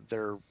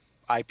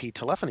IP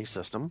telephony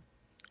system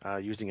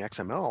using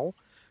XML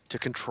to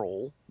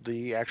control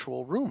the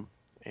actual room.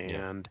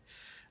 And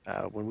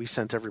when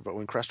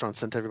Crestron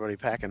sent everybody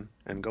packing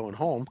and going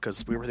home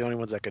because we were the only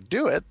ones that could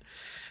do it,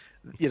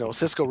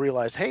 Cisco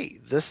realized, hey,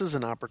 this is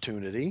an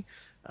opportunity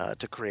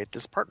to create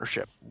this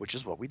partnership, which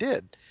is what we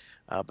did.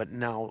 But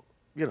now,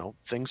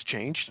 things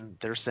changed, and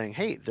they're saying,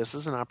 hey, this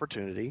is an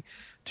opportunity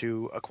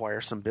to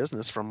acquire some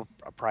business from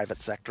a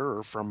private sector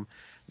or from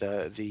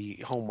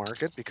the home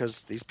market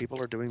because these people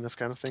are doing this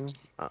kind of thing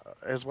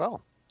as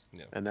well.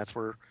 Yeah. And that's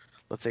where,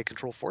 let's say,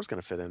 Control 4 is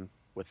going to fit in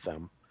with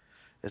them.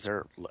 Is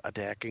they're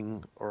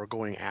attacking or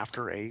going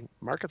after a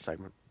market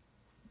segment.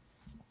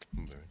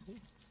 Very cool.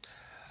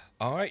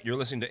 All right, you're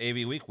listening to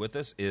AV Week. With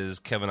us is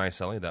Kevin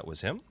Iselli. That was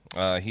him.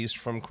 He's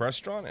from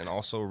Crestron, and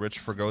also Rich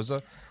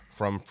Fregosa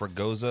from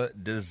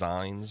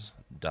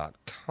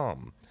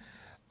FregosaDesigns.com.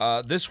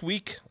 This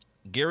week,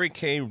 Gary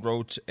Kay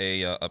wrote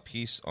a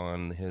piece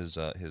on his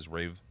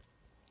Rave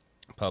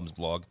Pubs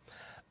blog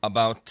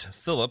about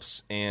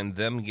Philips and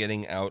them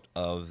getting out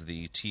of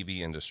the TV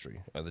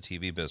industry, the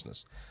TV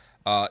business.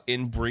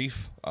 In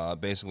brief,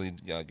 basically,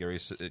 Gary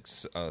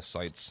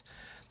cites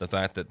the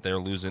fact that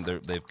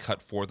they've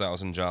cut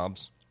 4,000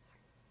 jobs,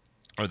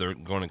 or they're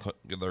going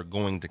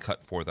to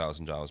cut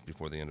 4,000 jobs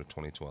before the end of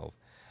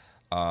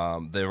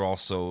 2012. They're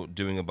also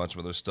doing a bunch of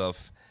other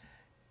stuff.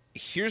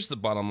 Here's the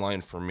bottom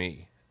line for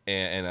me,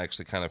 and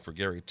actually kind of for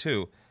Gary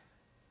too.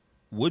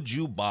 Would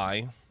you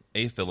buy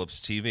a Philips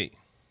TV?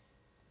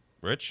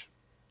 Rich?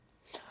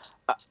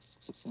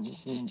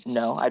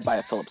 No, I'd buy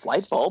a Philips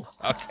light bulb.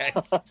 Okay.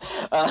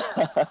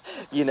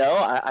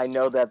 I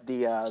know that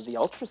the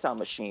ultrasound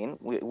machine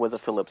was a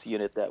Philips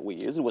unit that we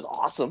used. It was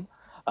awesome.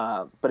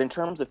 But in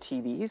terms of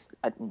TVs,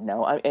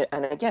 no.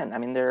 And again, I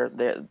mean,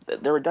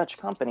 they're a Dutch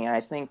company. And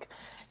I think,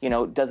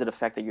 does it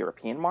affect the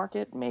European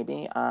market?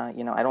 Maybe. I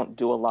don't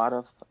do a lot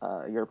of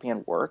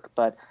European work,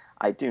 but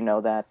I do know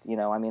that,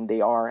 they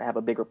have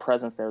a bigger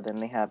presence there than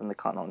they have in the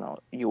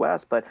continental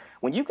U.S. But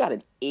when you've got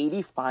an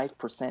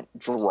 85%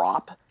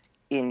 drop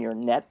in your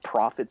net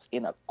profits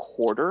in a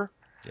quarter,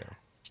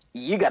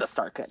 you got to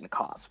start cutting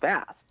costs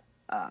fast,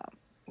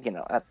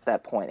 at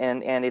that point.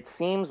 And it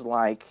seems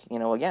like,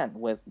 again,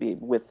 with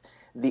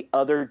the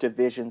other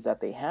divisions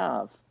that they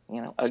have,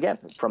 again,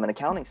 from an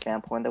accounting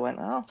standpoint, they went,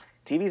 oh,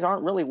 TVs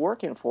aren't really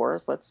working for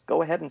us. Let's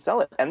go ahead and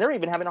sell it. And they're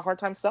even having a hard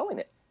time selling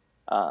it.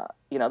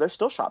 They're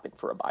still shopping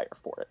for a buyer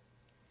for it.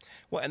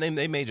 Well, and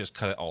they may just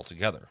cut it all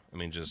together. I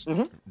mean, just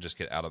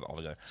get out of it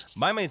altogether.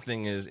 My main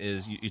thing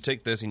is you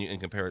take this and you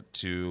compare it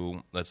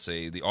to, let's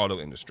say, the auto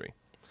industry.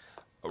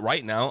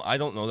 Right now, I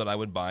don't know that I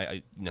would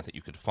buy. Not that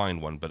you could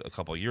find one, but a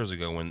couple of years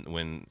ago,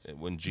 when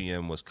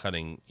GM was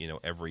cutting,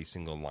 every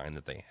single line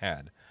that they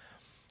had,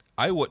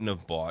 I wouldn't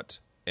have bought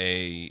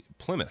a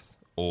Plymouth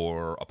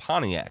or a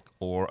Pontiac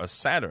or a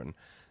Saturn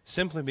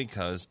simply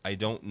because I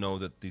don't know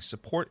that the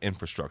support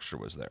infrastructure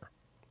was there.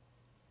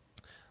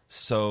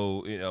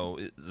 So,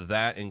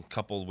 that, and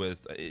coupled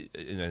with,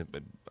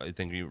 I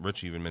think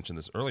Rich even mentioned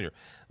this earlier,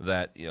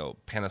 that,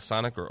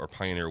 Panasonic or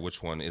Pioneer,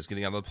 which one, is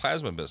getting out of the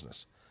plasma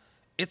business.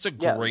 It's a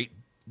great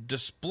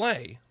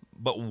display,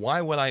 but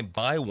why would I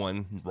buy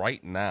one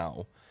right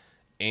now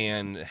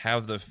and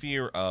have the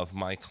fear of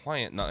my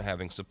client not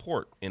having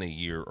support in a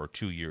year or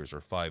 2 years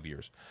or 5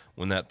 years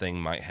when that thing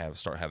might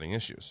start having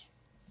issues?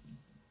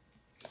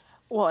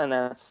 Well, and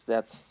that's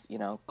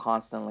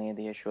constantly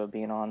the issue of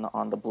being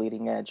on the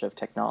bleeding edge of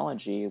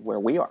technology where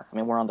we are. I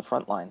mean, we're on the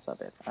front lines of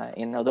it.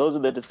 Those are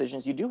the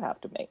decisions you do have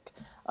to make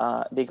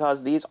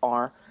because these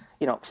are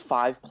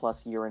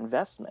 5+ year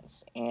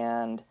investments,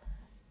 and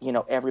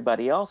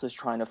everybody else is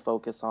trying to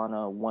focus on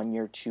a 1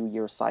 year, 2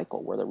 year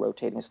cycle where they're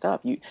rotating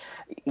stuff.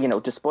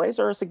 Displays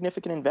are a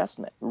significant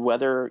investment,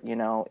 whether,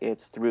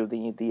 it's through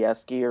the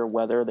ESCI or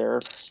whether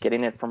they're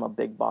getting it from a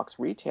big box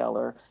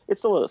retailer.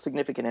 It's still a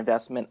significant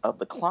investment of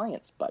the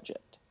client's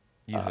budget.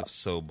 You have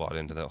so bought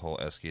into that whole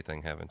ESCI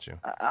thing, haven't you?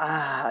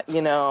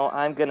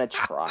 I'm going to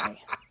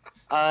try.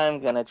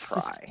 I'm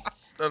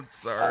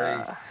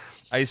sorry.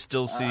 I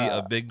still see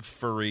a big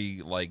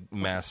furry,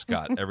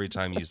 mascot every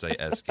time you say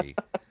ESCI.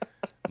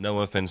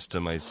 No offense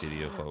to my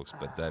CDO folks,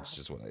 but that's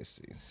just what I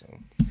see. So,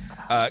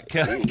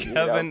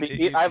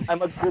 Kevin,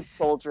 I'm a good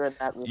soldier in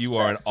that respect. You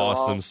are an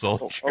awesome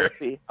soldier. We'll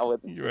see how it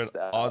You're an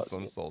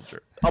awesome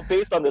soldier.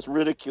 Based on this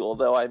ridicule,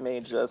 though, I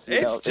may just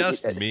it's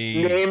just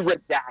me name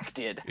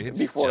redacted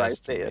before I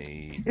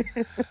say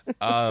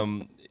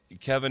it.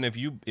 Kevin, if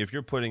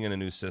you're putting in a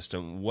new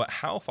system,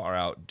 how far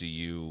out do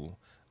you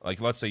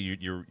let's say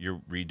you're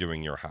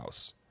redoing your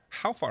house?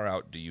 How far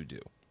out do you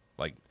do?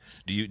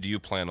 Do you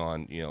plan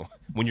on,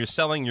 when you're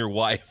selling your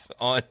wife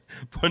on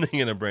putting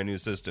in a brand new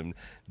system,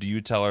 do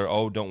you tell her,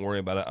 oh, don't worry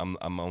about it,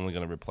 I'm only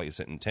going to replace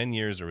it in 10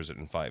 years, or is it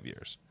in 5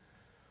 years?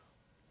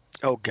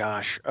 Oh,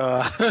 gosh.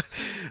 Well,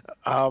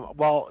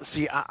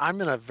 see,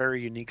 I'm in a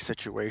very unique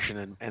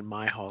situation in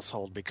my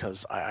household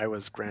because I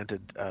was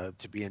granted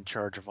to be in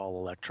charge of all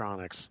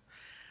electronics.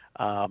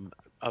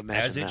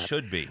 As it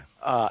should be.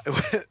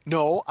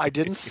 No, I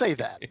didn't say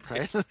that,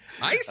 right?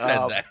 I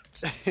said that.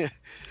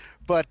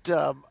 But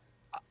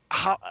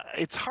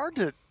it's hard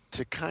to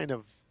kind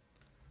of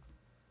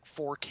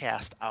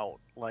forecast out.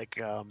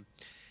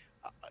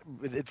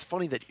 It's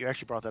funny that you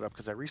actually brought that up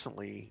because I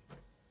recently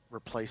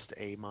replaced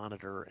a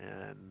monitor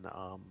in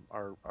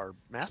our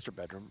master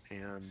bedroom,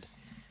 and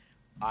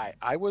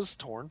I was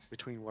torn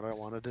between what I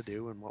wanted to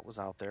do and what was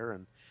out there.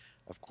 And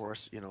of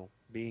course,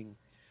 being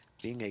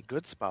a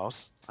good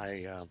spouse,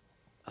 I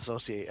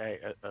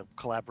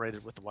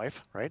collaborated with the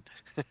wife, right?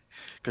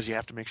 Because you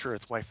have to make sure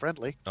it's wife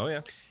friendly. Oh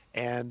yeah.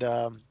 And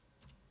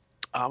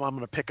I'm going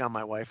to pick on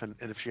my wife, and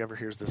if she ever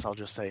hears this, I'll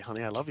just say,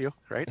 "Honey, I love you,"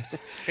 right?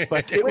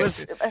 But it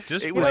was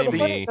just it blame was,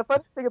 me. The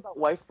funny thing about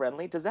wife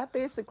friendly, does that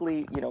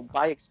basically,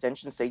 by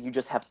extension, say you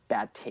just have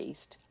bad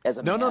taste as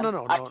a man? No.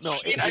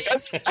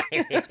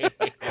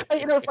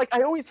 It's like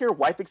I always hear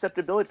wife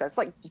acceptability. That's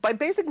by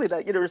basically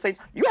that you're saying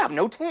you have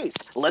no taste.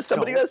 Let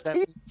somebody else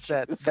taste.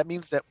 That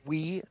means that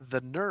we,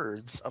 the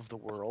nerds of the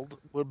world,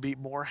 would be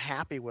more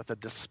happy with a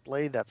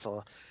display that's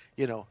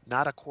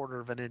not a quarter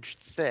of an inch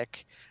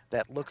thick,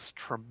 that looks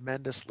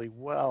tremendously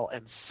well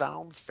and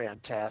sounds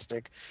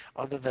fantastic,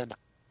 other than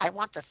I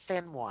want the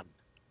thin one,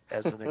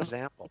 as an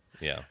example.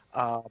 Yeah.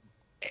 Um,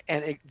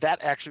 and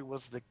that actually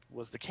was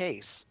the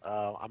case.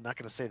 I'm not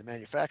going to say the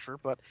manufacturer,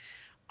 but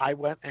I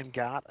went and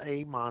got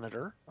a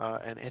monitor,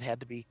 and it had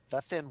to be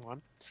the thin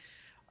one.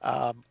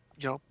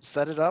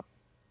 Set it up,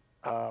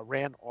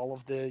 ran all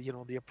of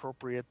the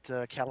appropriate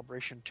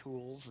calibration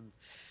tools, and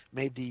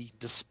made the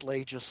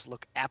display just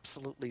look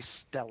absolutely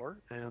stellar.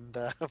 And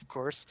of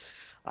course,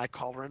 I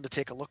called her in to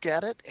take a look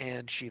at it,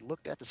 and she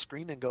looked at the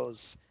screen and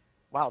goes,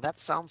 "Wow, that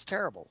sounds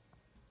terrible."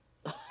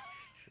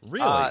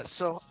 Really?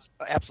 So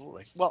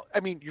absolutely. Well,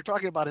 I mean, you're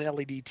talking about an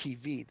LED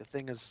TV. The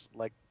thing is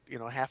like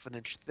half an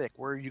inch thick.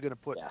 Where are you going to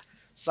put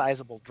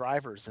sizable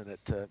drivers in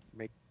it to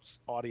make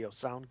audio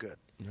sound good?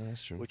 No,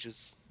 that's true. Which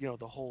is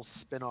the whole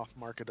spin-off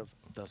market of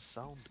the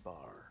sound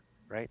bar,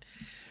 right?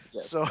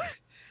 Yes. So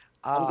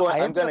I'm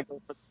going to go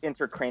for the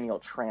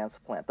intracranial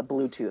transplant, the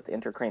Bluetooth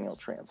intracranial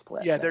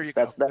transplant. Yeah, there you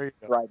That's go. the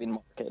driving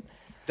market.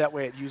 That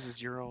way it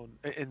uses your own,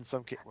 in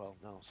some case, well,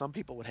 no, some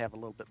people would have a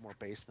little bit more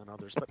bass than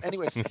others. But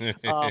anyways,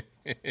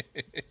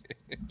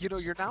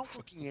 you're now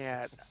looking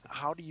at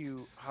how do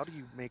you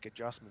make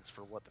adjustments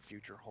for what the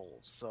future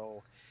holds.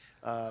 So,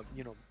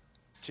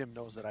 Tim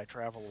knows that I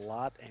travel a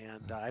lot,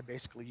 and I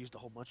basically used a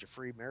whole bunch of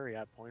free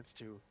Marriott points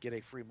to get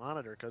a free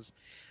monitor, because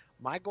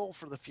my goal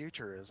for the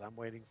future is I'm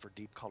waiting for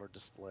deep color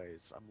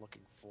displays. I'm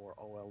looking for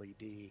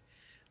OLED.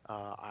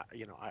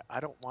 I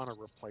don't want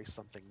to replace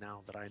something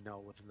now that I know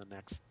within the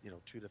next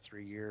 2 to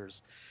 3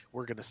 years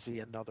we're going to see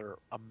another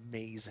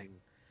amazing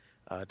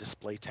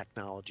display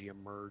technology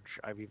emerge.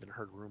 I've even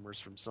heard rumors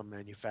from some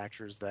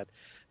manufacturers that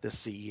this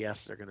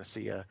CES they're going to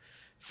see a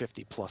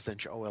 50+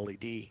 inch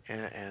OLED,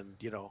 and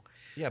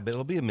Yeah, but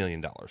it'll be $1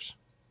 million.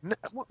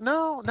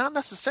 No, not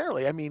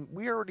necessarily. I mean,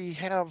 we already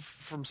have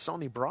from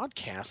Sony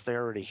Broadcast. They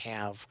already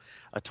have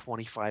a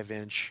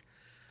 25-inch,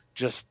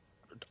 just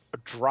a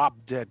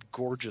drop-dead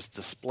gorgeous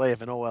display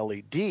of an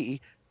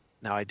OLED.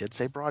 Now, I did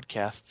say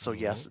broadcast, so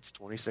yes, it's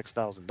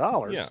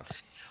 $26,000. Yeah.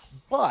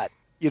 But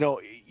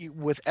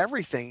with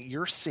everything,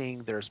 you're seeing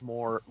there's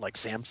more, like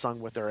Samsung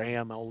with their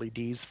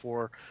AMOLEDs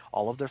for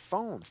all of their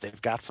phones.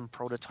 They've got some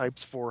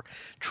prototypes for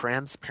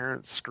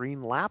transparent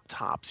screen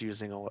laptops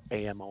using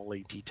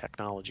AMOLED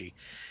technology.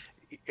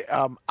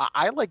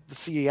 I like the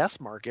CES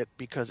market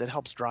because it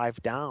helps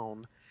drive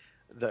down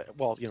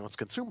it's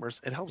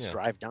consumers. It helps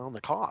drive down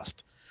the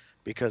cost.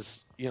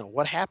 Because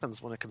what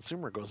happens when a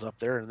consumer goes up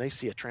there and they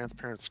see a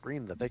transparent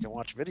screen that they can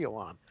watch video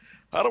on?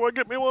 How do I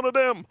get me one of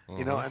them?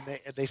 And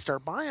they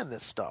start buying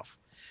this stuff,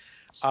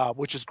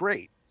 which is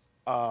great.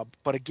 But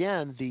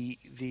again, the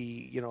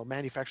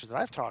manufacturers that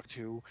I've talked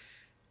to,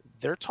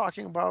 they're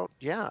talking about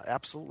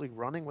absolutely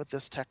running with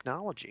this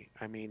technology.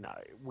 I mean,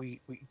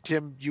 we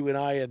Tim, you and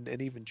I,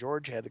 and even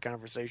George had the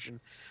conversation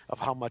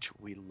of how much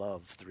we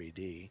love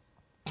 3D.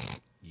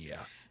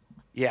 Yeah.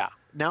 Yeah.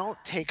 Now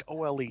take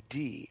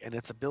OLED and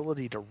its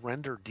ability to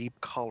render deep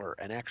color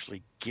and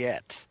actually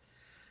get,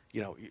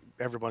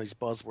 everybody's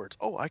buzzwords.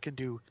 Oh, I can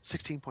do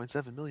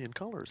 16.7 million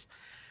colors.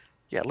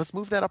 Yeah, let's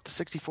move that up to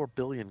 64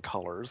 billion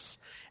colors.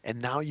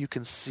 And now you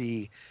can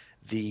see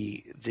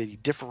the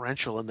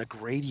differential and the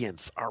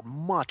gradients are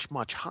much,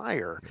 much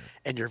higher.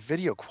 And your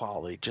video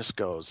quality just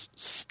goes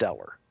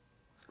stellar,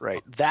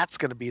 right? That's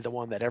going to be the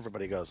one that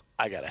everybody goes,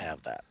 I got to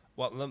have that.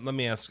 Well, let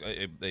me ask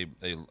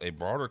a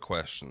broader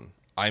question.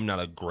 I'm not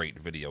a great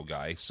video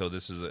guy, so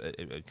this is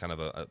a kind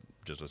of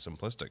just a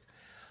simplistic.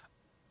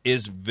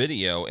 Is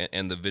video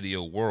and the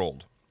video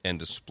world and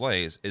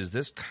displays, is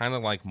this kind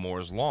of like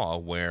Moore's Law,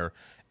 where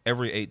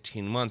every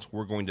 18 months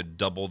we're going to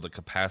double the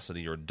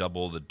capacity or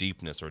double the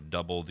deepness or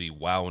double the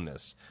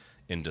wowness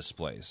in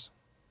displays?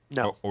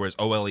 No. Or is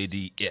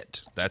OLED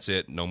it? That's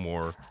it, no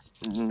more?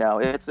 No,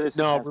 it's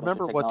no,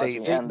 remember what they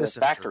the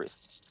factories.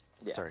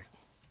 Yeah. Sorry.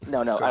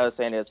 No, I was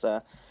saying it's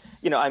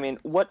I mean,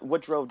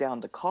 what drove down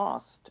the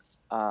cost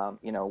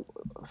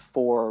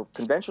for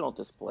conventional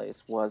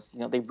displays was,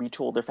 they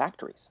retooled their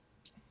factories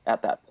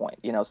at that point.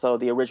 So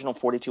the original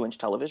 42-inch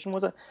television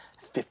was a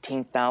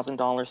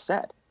 $15,000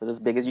 set. It was as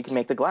big as you can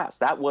make the glass.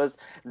 That was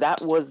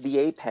the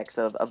apex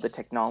of the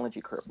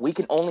technology curve. We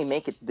can only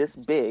make it this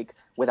big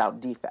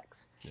without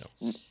defects.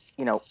 Yep.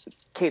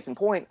 Case in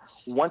point,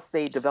 once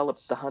they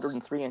developed the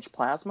 103-inch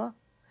plasma,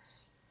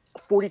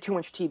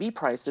 42-inch TV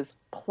prices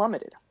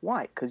plummeted.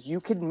 Why? Because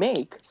you could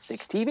make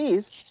 6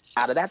 TVs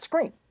out of that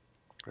screen.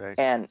 Right.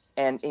 And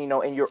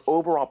your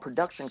overall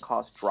production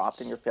costs dropped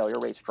and your failure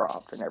rates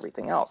dropped and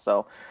everything else.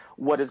 So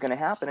what is going to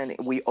happen, and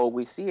we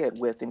always see it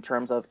in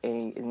terms of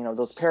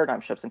those paradigm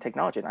shifts in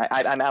technology. And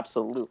I'm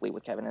absolutely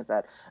with Kevin, is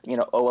that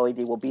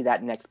OLED will be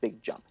that next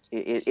big jump.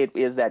 It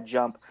is that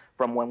jump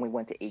from when we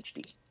went to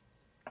HD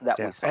that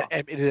we saw.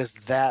 And it is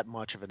that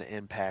much of an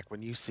impact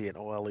when you see an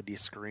OLED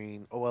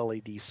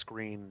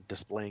screen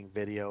displaying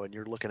video, and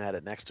you're looking at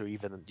it next to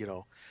even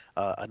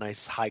a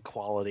nice high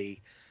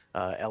quality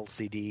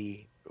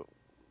LCD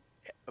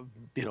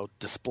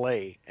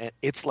display. And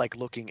it's like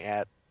looking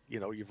at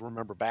You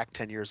remember back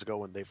 10 years ago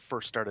when they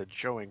first started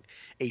showing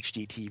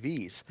HD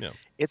TVs. Yeah.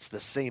 It's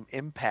the same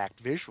impact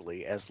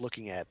visually as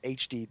looking at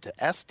HD to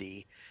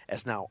SD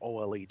as now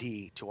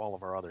OLED to all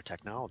of our other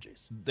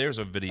technologies. There's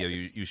a video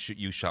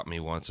you shot me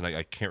once, and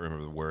I can't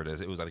remember where it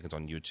is. I think it's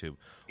on YouTube.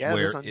 Yeah,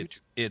 where it is on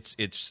YouTube.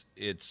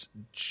 it's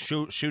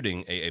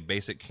shooting a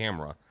basic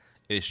camera.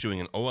 It's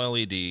shooting an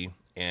OLED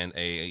and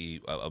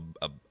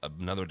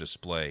another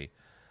display,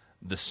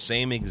 the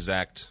same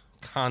exact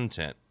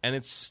content, and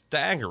it's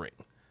staggering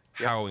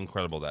how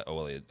incredible that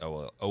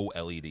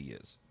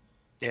OLED is.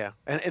 Yeah,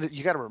 and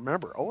you got to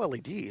remember,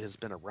 OLED has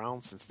been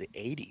around since the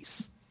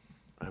 80s.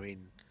 I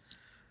mean,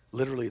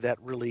 literally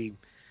that really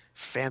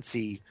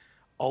fancy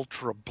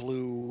ultra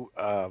blue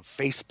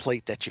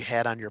faceplate that you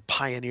had on your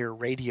Pioneer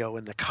radio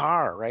in the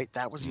car, right?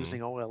 That was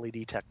using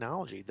OLED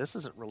technology. This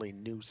isn't really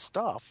new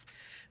stuff.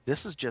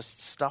 This is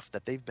just stuff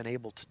that they've been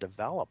able to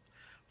develop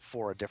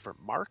for a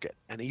different market.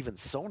 And even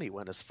Sony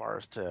went as far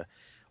as to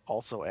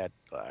also at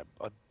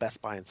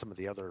Best Buy and some of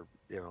the other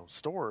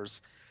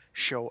stores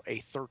show a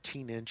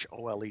 13-inch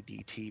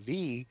OLED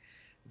TV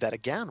that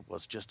again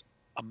was just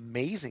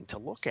amazing to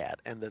look at,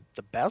 and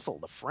the bezel,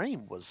 the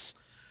frame was,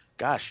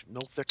 gosh,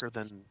 no thicker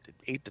than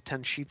 8 to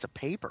 10 sheets of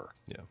paper.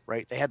 Yeah.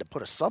 Right. They had to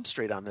put a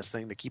substrate on this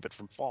thing to keep it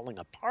from falling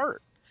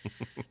apart.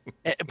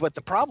 But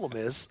the problem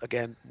is,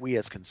 again, we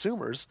as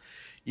consumers,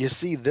 you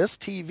see this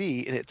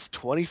TV and it's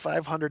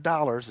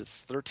 $2,500.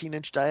 It's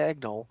 13-inch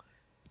diagonal.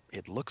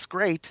 It looks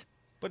great.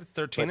 But it's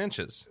 13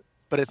 inches.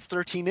 But it's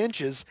 13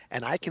 inches,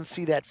 and I can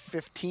see that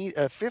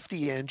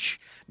 50-inch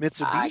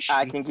Mitsubishi.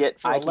 I can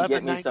get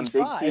me some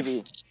big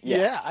TV.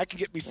 Yeah, I can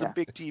get me some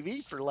big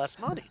TV for less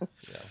money.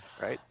 Yeah.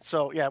 Right.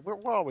 So yeah,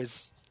 we're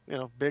always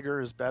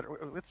bigger is better.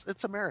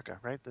 It's America,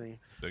 right? The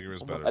bigger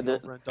is better. The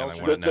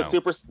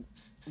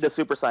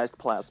supersized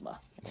plasma.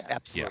 Yeah.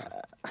 Absolutely.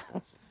 Yeah.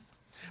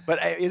 But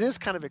it is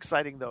kind of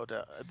exciting though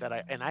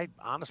I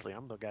honestly,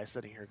 I'm the guy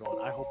sitting here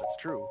going, I hope it's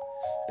true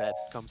that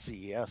come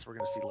CES we're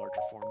going to see larger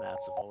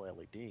formats of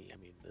OLED. I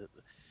mean,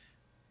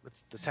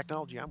 it's the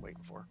technology I'm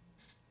waiting for.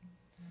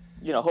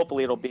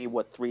 Hopefully it'll be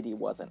what 3D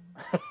wasn't.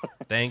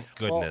 Thank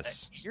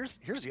goodness. Well,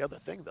 here's the other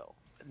thing though.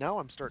 Now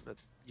I'm starting to,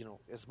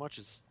 as much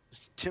as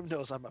Tim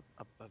knows, I'm a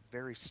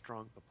very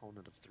strong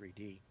proponent of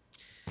 3D.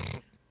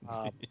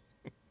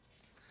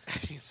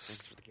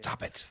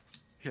 Stop it.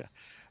 Yeah.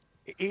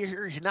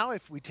 Here, now,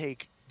 if we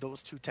take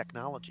those two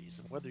technologies,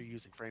 and whether you're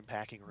using frame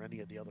packing or any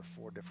of the other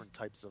 4 different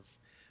types of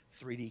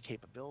 3D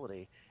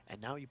capability,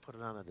 and now you put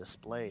it on a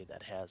display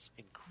that has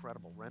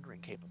incredible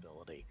rendering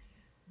capability,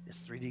 is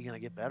 3D going to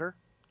get better?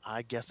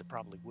 I guess it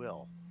probably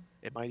will.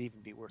 It might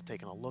even be worth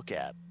taking a look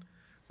at,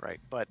 right?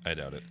 But I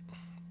doubt it.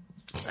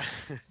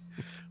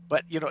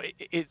 But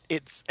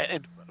it's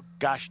and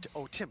gosh,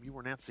 Tim, you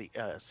weren't at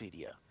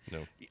CEDIA.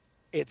 No.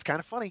 It's kind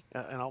of funny,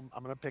 and I'm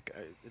going to pick.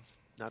 It's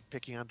not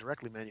picking on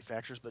directly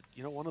manufacturers, but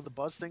one of the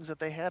buzz things that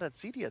they had at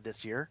CEDIA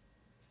this year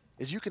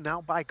is you can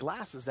now buy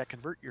glasses that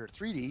convert your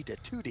 3D to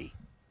 2D.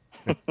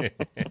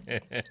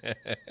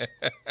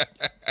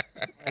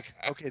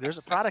 Okay, there's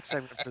a product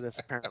segment for this.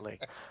 Apparently,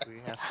 we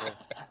have to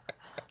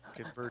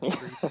convert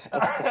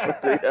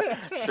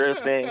 3D. Sure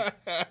thing. Oh,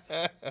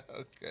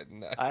 good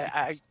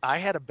night. I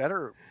had a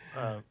better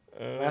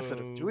method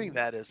of doing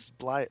that is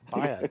buy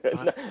a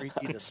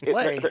 3D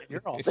display. And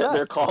you're all set.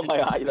 They're called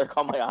my eyes. They're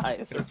called my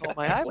eyes. They're called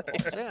my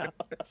eyeballs. Yeah.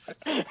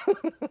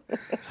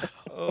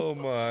 Oh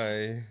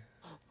my.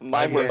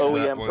 Mine were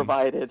OEM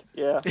provided.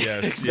 Yeah.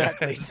 Yes.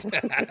 Exactly.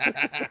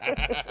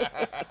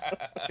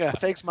 Yeah.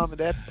 Thanks, Mom and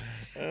Dad.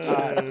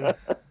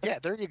 Yeah.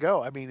 There you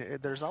go. I mean,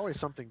 there's always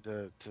something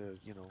to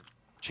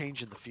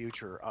change in the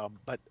future.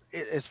 But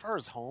as far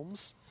as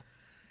homes,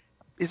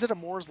 is it a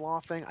Moore's Law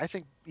thing? I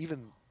think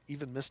even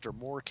Mr.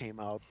 Moore came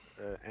out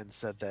and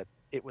said that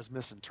it was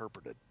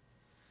misinterpreted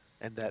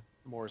and that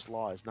Moore's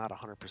Law is not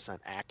 100%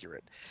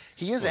 accurate.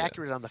 He is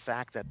accurate on the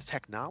fact that the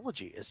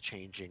technology is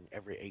changing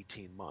every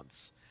 18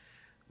 months.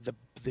 The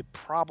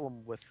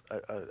problem with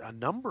a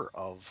number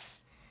of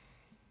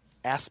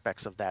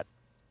aspects of that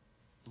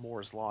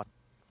Moore's Law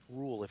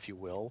rule, if you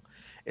will,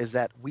 is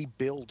that we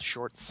build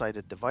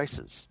short-sighted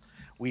devices.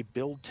 We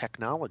build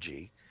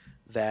technology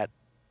that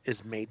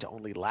is made to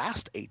only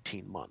last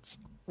 18 months,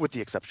 with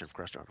the exception of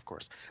Crestron, of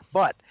course.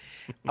 But,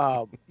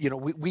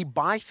 we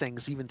buy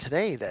things even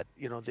today that,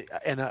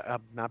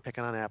 I'm not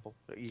picking on Apple.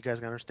 You guys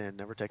got to understand,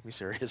 never take me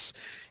serious.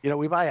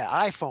 We buy an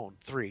iPhone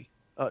 3.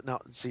 No,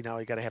 see, now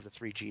we got to have the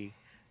 3G.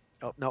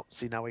 Oh, no,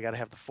 see, now we got to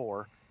have the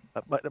 4.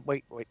 But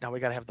wait, now we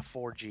got to have the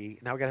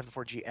 4G. Now we got to have the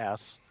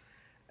 4GS.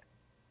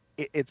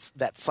 It's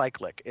that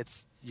cyclic.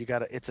 It's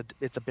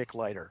a big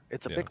lighter.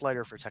 It's a big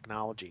lighter for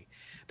technology.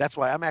 That's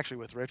why I'm actually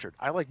with Richard.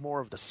 I like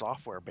more of the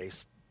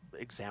software-based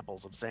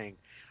examples of saying,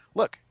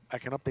 look, I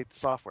can update the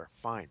software.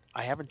 Fine.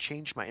 I haven't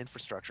changed my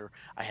infrastructure.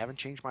 I haven't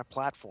changed my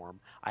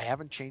platform. I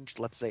haven't changed,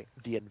 let's say,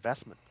 the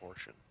investment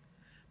portion,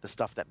 the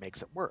stuff that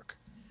makes it work.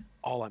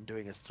 All I'm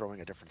doing is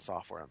throwing a different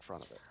software in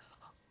front of it.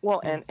 Well,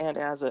 and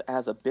as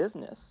a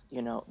business,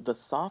 the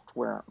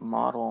software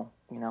model,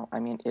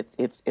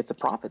 it's a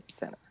profit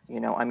center.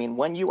 I mean,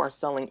 when you are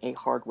selling a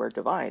hardware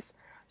device,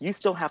 you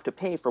still have to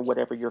pay for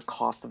whatever your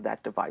cost of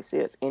that device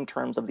is in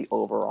terms of the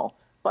overall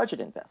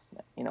budget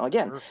investment.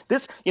 Again,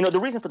 Sure. the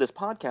reason for this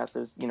podcast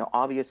is,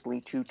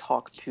 obviously to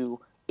talk to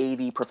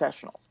AV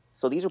professionals.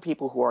 So these are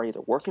people who are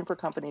either working for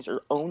companies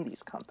or own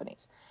these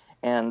companies.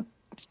 And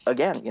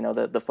again,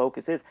 the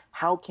focus is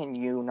how can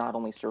you not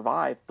only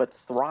survive, but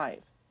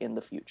thrive in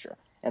the future?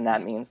 And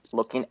that means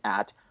looking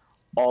at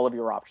all of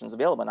your options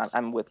available. And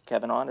I'm with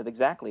Kevin on it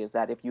exactly, is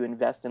that if you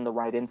invest in the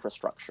right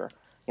infrastructure,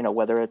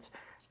 whether it's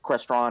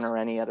Crestron or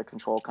any other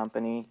control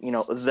company,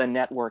 the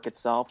network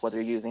itself, whether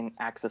you're using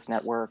Access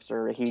Networks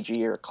or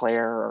Ahiji or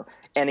Claire or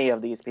any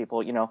of these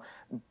people,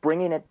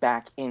 bringing it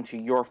back into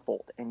your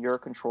fold and your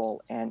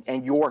control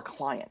and your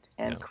client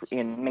and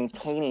in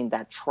maintaining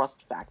that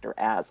trust factor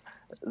as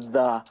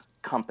the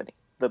company,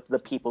 the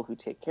people who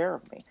take care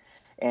of me.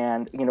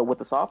 And, with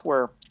the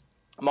software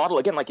model,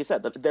 again, like you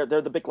said, they're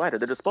the big lighter,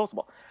 they're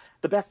disposable.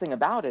 The best thing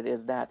about it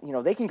is that,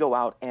 they can go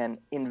out and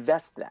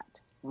invest that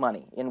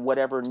money in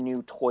whatever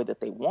new toy that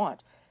they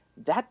want.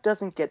 That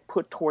doesn't get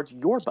put towards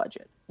your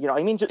budget.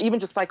 I mean, even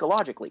just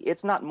psychologically,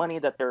 it's not money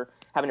that they're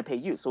having to pay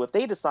you. So if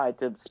they decide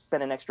to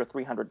spend an extra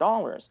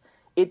 $300,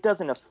 it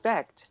doesn't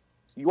affect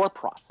your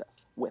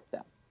process with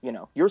them.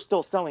 You're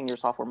still selling your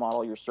software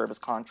model, your service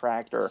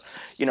contract, or,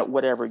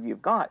 whatever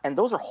you've got. And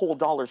those are whole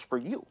dollars for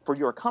you, for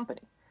your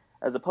company,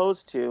 as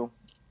opposed to,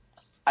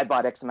 I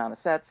bought X amount of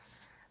sets.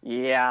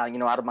 Yeah,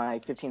 out of my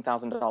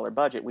 $15,000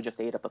 budget, we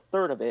just ate up a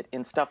third of it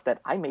in stuff that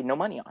I made no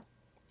money on.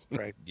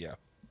 Right. Yeah.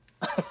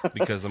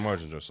 Because the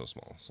margins are so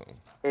small. So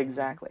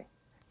exactly.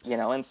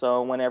 And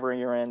so whenever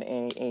you're in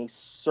a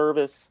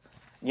service,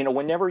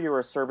 whenever you're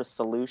a service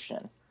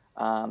solution,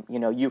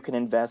 you can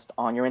invest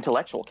on your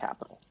intellectual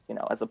capital,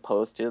 as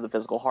opposed to the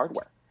physical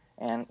hardware.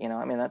 And,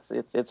 I mean,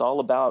 it's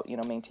all about,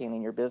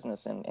 maintaining your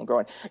business and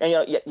growing.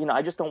 And,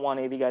 I just don't want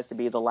AV guys to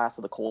be the last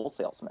of the coal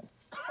salesmen.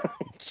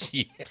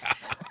 yeah.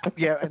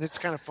 Yeah, and it's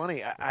kind of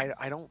funny.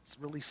 I don't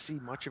really see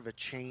much of a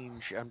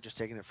change. I'm just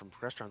taking it from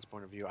Crestron's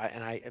point of view.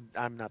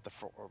 I'm not the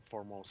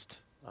foremost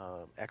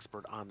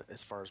expert on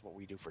as far as what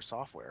we do for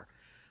software.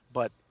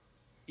 But,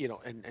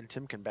 and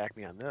Tim can back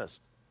me on this.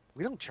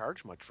 We don't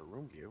charge much for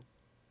room view.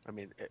 I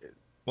mean...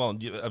 Well,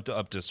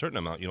 up to a certain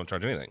amount, you don't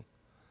charge anything.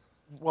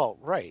 Well,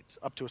 right.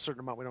 Up to a certain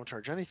amount, we don't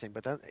charge anything.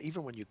 But then,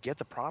 even when you get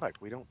the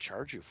product, we don't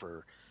charge you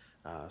for,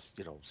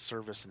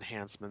 service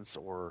enhancements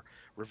or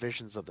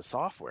revisions of the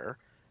software.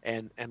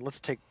 And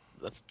let's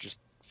just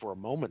for a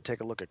moment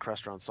take a look at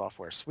Crestron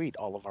Software Suite,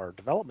 all of our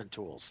development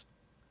tools.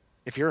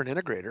 If you're an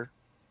integrator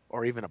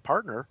or even a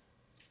partner,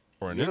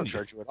 Or an we don't indie.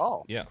 charge you at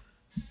all. Yeah.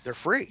 They're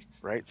free,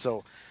 right?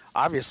 So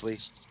obviously,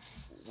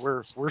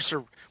 we're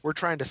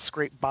trying to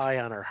scrape by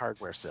on our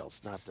hardware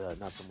sales, not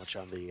so much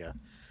on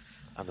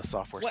the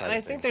software side. Well, I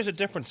of think things. there's a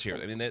difference here.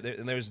 I mean,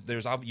 there's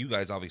you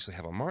guys obviously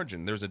have a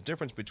margin. There's a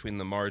difference between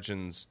the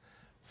margins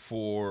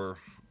for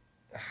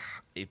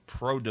a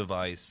pro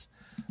device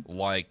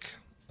like,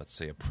 let's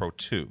say, a Pro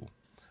 2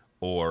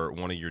 or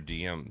one of your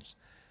DMs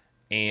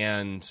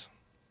and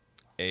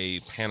a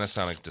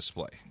Panasonic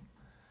display.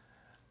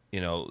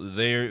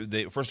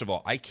 They first of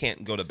all, I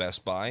can't go to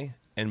Best Buy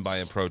and buy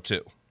a Pro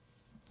 2.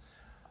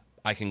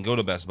 I can go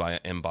to Best Buy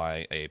and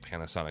buy a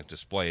Panasonic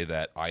display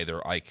that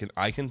either I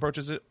can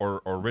purchase it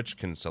or Rich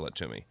can sell it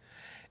to me.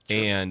 Sure.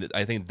 And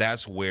I think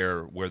that's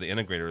where the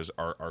integrators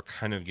are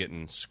kind of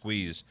getting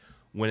squeezed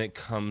when it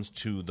comes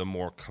to the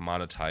more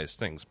commoditized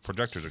things.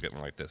 Projectors are getting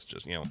like this.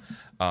 Just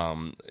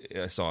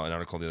I saw an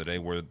article the other day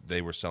where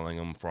they were selling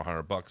them for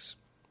 $100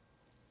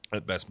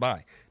 at Best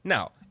Buy.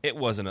 Now, it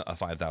wasn't a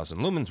 5,000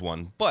 lumens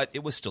one, but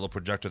it was still a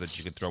projector that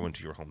you could throw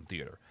into your home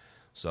theater.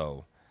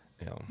 So,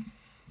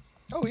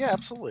 Oh yeah,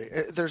 absolutely.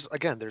 There's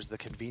the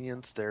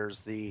convenience.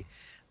 There's the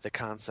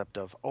concept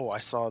of, I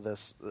saw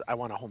this. I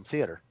want a home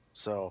theater,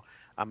 so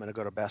I'm going to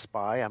go to Best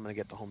Buy. I'm going to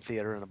get the home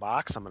theater in a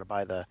box. I'm going to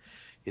buy the,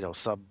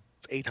 sub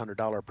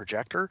 $800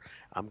 projector.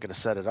 I'm going to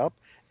set it up,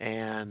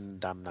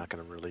 and I'm not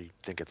going to really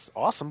think it's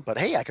awesome. But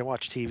hey, I can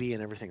watch TV,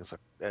 and everything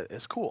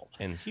is cool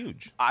and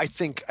huge. I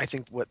think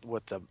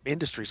what the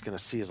industry is going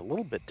to see is a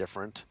little bit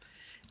different.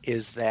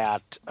 Is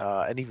that,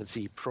 and even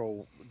CE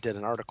Pro did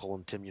an article,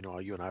 and Tim,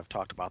 you and I have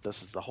talked about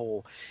this, is the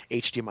whole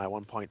HDMI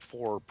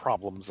 1.4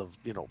 problems of,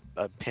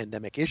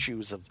 pandemic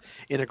issues of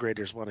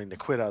integrators wanting to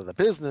quit out of the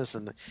business.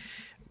 And,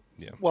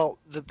 well,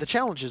 the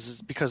challenge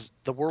is because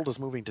the world is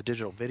moving to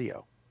digital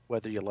video,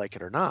 whether you like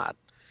it or not,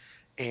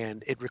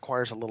 and it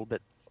requires a little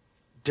bit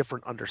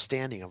different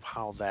understanding of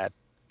how that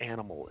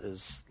animal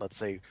is, let's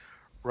say,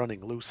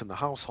 running loose in the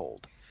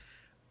household.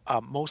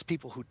 Most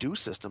people who do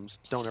systems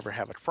don't ever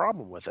have a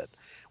problem with it.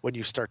 When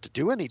you start to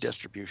do any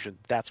distribution,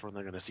 that's when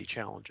they're going to see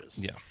challenges.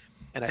 Yeah.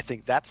 And I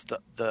think that's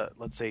the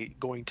let's say,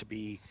 going to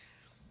be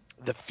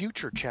the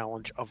future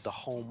challenge of the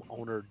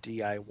homeowner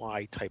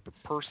DIY type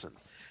of person.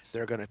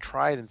 They're going to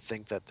try it and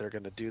think that they're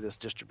going to do this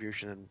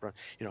distribution and run,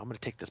 I'm going to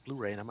take this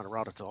Blu-ray and I'm going to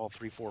route it to all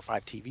 3, 4,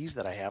 5 TVs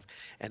that I have.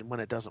 And when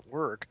it doesn't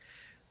work,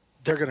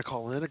 they're going to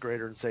call an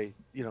integrator and say,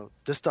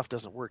 this stuff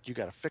doesn't work. You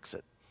got to fix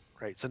it.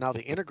 Right. So now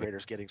the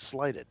integrator's getting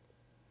slighted.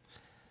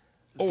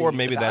 Or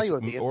maybe that's value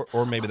of the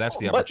or maybe that's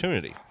the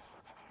opportunity.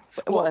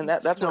 Well, and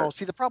that's no. where,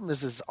 See, the problem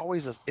is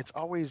it's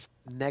always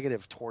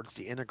negative towards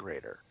the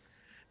integrator.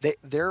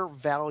 Their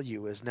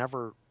value is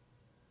never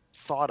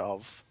thought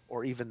of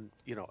or even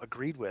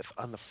agreed with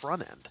on the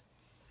front end.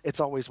 It's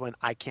always when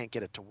I can't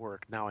get it to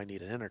work. Now I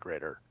need an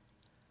integrator.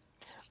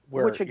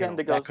 Where, which again,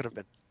 that could have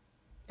been,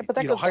 but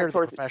that goes hire back the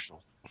towards,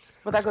 professional.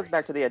 but that goes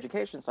back to the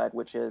education side,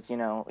 which is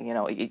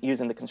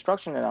using the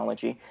construction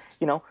analogy,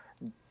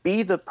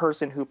 be the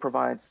person who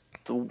provides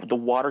the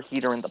water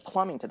heater and the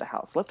plumbing to the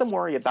house. Let them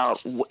worry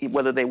about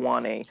whether they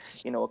want a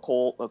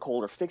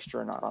colder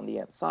fixture or not on the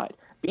inside.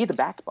 Be the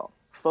backbone.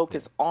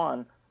 Focus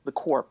on the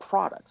core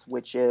products,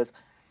 which is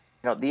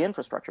the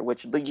infrastructure,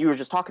 which you were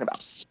just talking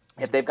about.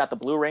 If they've got the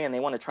Blu-ray and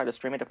they want to try to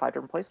stream it to 5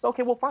 different places,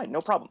 okay, well, fine,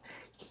 no problem.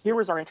 Here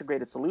is our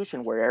integrated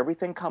solution where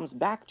everything comes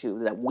back to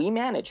that we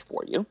manage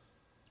for you.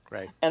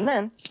 Right. And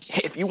then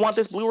if you want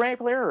this Blu-ray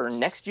player or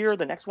next year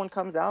the next one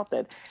comes out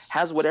that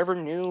has whatever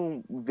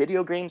new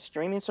video game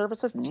streaming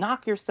services,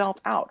 knock yourself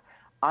out.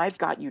 I've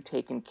got you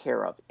taken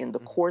care of in the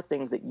core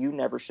things that you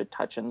never should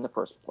touch in the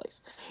first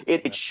place.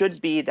 It should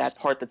be that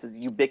part that's as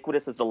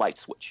ubiquitous as the light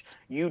switch.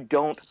 You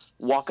don't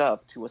walk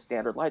up to a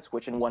standard light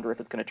switch and wonder if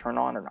it's going to turn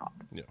on or not.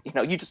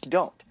 Yeah. You just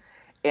don't.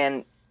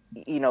 And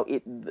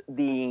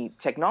the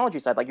technology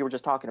side, like you were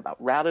just talking about,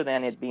 rather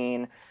than it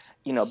being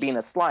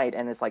a slide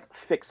and it's like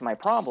fix my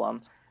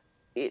problem,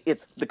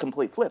 it's the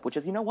complete flip, which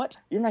is what?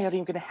 You're not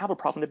even going to have a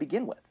problem to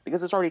begin with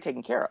because it's already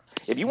taken care of.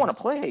 If you want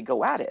to play,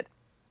 go at it.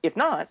 If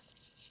not,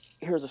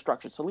 here's a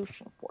structured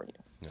solution for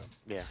you.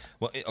 Yeah.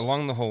 Well,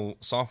 along the whole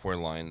software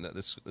line,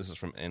 this is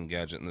from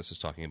Engadget, and this is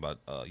talking about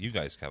you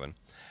guys, Kevin.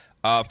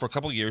 For a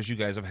couple of years, you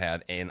guys have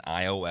had an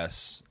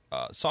iOS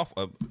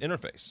software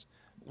interface.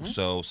 Mm-hmm.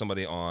 So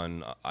somebody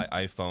on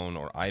iPhone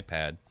or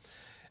iPad,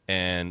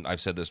 and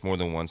I've said this more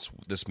than once,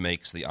 this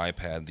makes the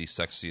iPad the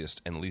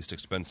sexiest and least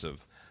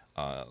expensive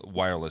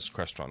wireless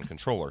Crestron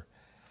controller.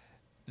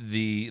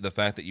 The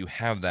fact that you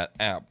have that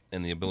app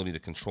and the ability to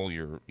control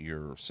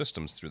your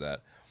systems through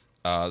that.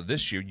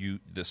 This year,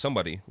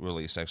 somebody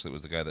released, actually it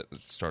was the guy that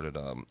started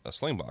a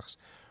Slingbox,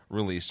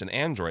 released an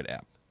Android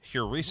app.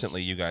 Here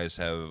recently, you guys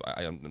have,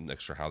 I'm not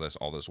sure how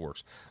all this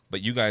works,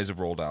 but you guys have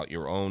rolled out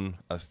your own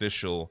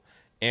official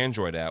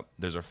Android app.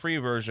 There's a free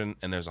version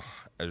and there's a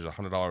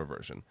 $100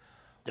 version.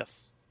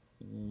 Yes.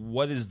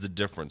 What is the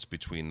difference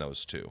between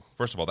those two?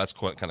 First of all, that's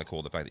kind of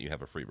cool, the fact that you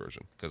have a free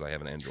version, because I have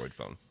an Android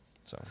phone.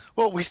 So.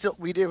 Well,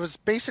 it was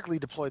basically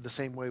deployed the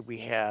same way we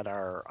had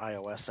our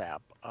iOS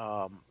app.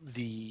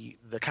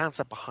 The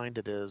concept behind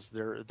it is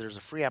there's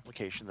a free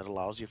application that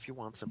allows you, if you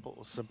want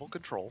simple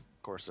control.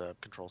 Of course, a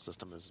control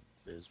system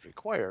is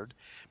required,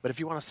 but if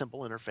you want a simple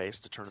interface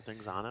to turn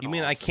things on and you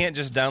mean off, I can't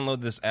just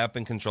download this app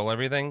and control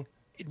everything?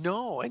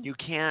 No, and you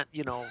can't,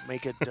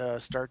 make it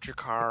start your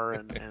car,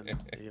 and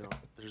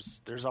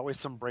there's always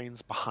some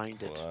brains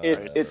behind it.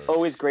 It's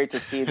always great to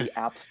see the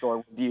App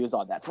Store reviews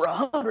on that. For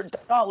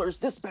 $100,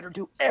 this better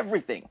do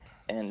everything,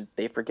 and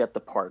they forget the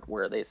part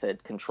where they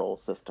said control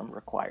system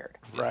required.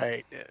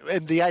 Right,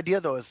 and the idea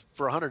though is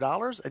for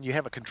 $100 and you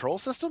have a control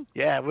system.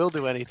 Yeah, we'll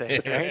do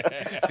anything. Right?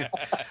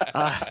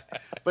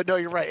 But no,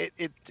 you're right.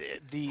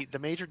 The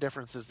major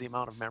difference is the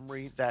amount of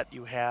memory that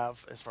you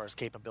have as far as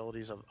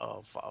capabilities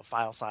of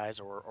file size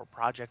or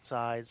project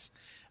size.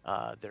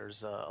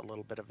 There's a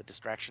little bit of a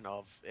distraction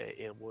of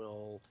it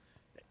will.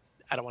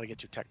 I don't want to get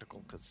too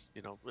technical because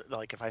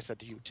like if I said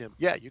to you, Tim,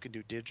 yeah, you can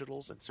do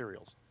digitals and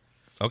serials.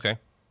 Okay.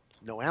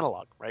 No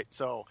analog, right?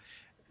 So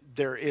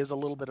there is a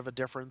little bit of a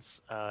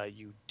difference.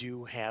 You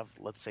do have,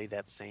 let's say,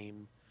 that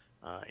same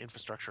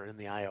infrastructure in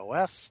the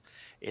iOS.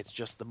 It's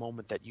just the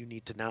moment that you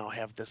need to now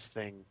have this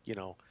thing,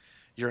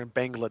 you're in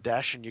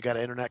Bangladesh and you got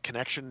an internet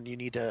connection and you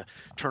need to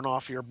turn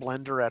off your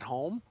blender at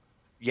home.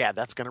 Yeah,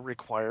 that's going to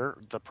require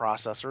the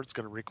processor. It's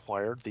going to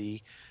require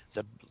the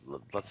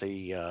let's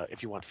say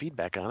if you want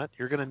feedback on it,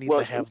 you're going to need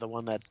to have the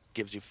one that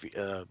gives you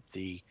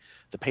the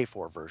pay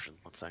for version.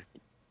 Let's say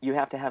you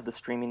have to have the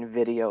streaming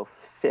video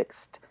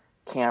fixed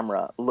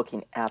camera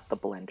looking at the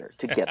blender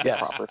to get the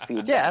proper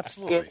feedback. Yeah,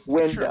 absolutely.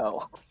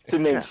 Window to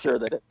make sure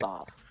that it's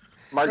off.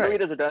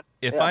 Margaritas are done.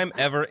 If I'm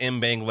ever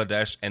in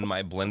Bangladesh and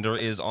my blender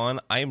is on,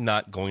 I'm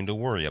not going to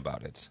worry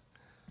about it.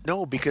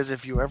 No, because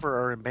if you ever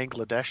are in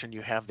Bangladesh and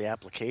you have the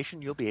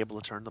application, you'll be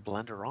able to turn the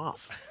blender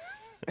off.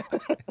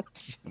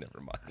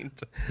 Never mind.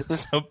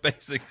 So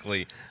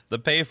basically, the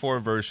pay-for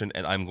version,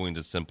 and I'm going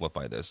to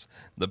simplify this,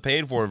 the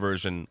paid-for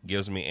version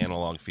gives me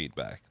analog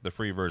feedback. The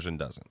free version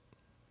doesn't.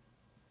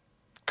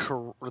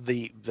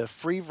 The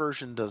free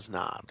version does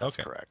not. That's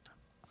correct.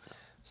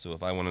 So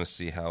if I want to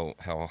see how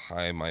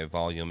high my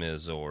volume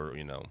is, or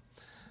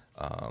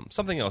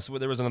something else,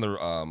 there was another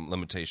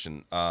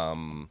limitation.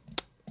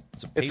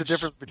 It's the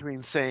difference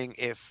between saying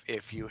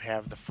if you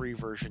have the free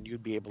version,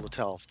 you'd be able to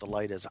tell if the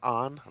light is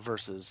on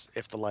versus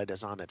if the light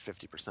is on at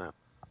 50%.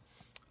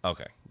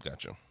 Okay,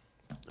 gotcha.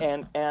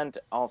 And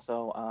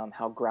also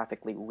how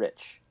graphically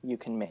rich you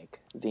can make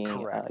the.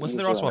 Correct. Wasn't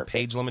there also a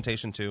page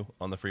limitation too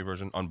on the free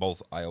version on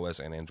both iOS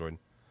and Android?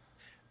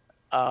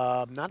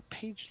 Not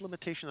page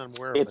limitation I'm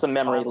aware of. It's a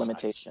memory font size.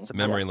 limitation. It's a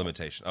Memory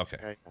limitation. Okay.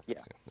 Right. Yeah.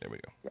 Okay, there we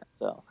go. Yeah.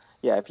 So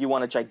yeah, if you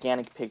want a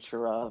gigantic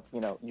picture of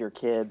your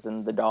kids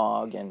and the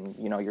dog and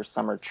your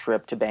summer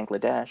trip to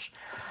Bangladesh,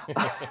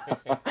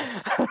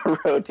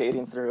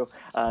 rotating through,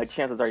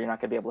 chances are you're not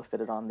going to be able to fit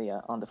it on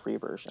the free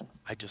version.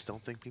 I just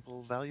don't think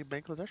people value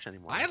Bangladesh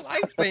anymore. I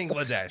like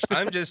Bangladesh.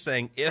 I'm just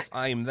saying, if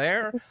I'm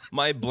there,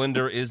 my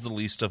blender is the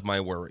least of my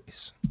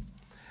worries.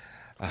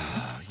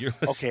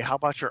 Okay, how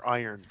about your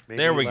iron? Maybe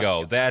there we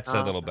go. That's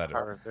a little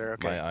better.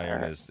 Okay. My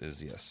iron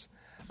is yes.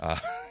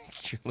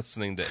 You're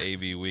listening to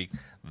AV Week.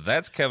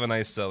 That's Kevin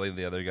Iselli.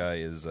 The other guy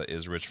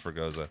is Rich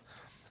Fregosa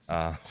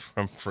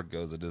from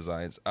Fregosa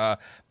Designs.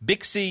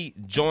 Bixie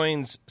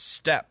joins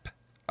Step.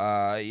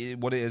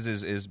 What it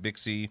is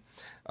Bixie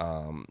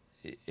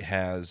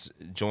has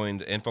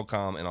joined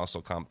Infocom and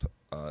also Comp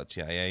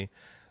TIA.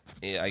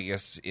 I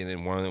guess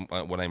in one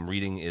of what I'm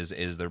reading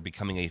is they're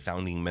becoming a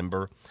founding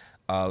member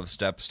of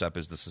STEP. STEP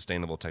is the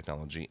Sustainable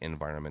Technology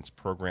Environments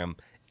Program.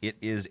 It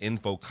is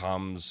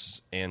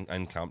Infocom's and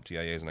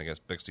CompTIA's, and I guess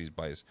Bixie's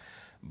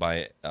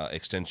by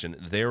extension,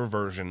 their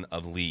version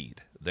of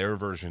LEED, their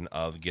version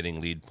of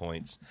getting LEED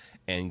points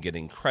and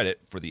getting credit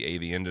for the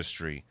AV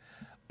industry.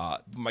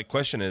 My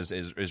question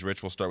is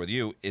Rich, we'll start with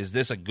you. Is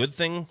this a good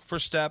thing for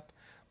STEP,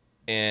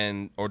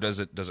 or does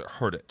it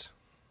hurt it?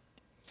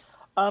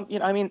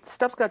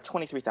 STEP's got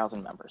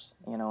 23,000 members,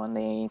 and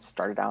they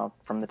started out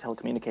from the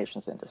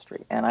telecommunications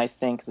industry. And I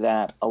think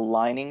that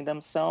aligning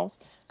themselves,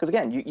 because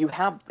again, you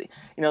have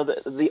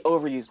the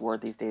overused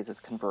word these days is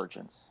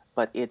convergence,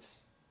 but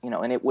it's,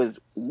 and it was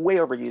way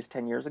overused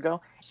 10 years ago.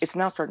 It's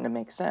now starting to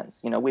make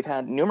sense. We've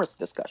had numerous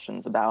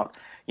discussions about,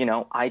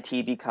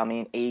 IT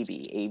becoming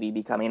AV, AV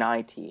becoming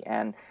IT,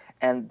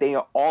 and they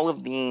are all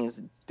of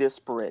these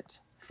disparate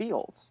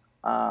fields.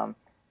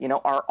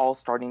 Are all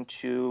starting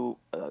to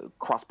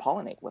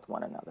cross-pollinate with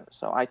one another.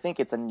 So I think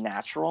it's a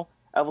natural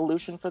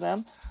evolution for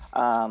them.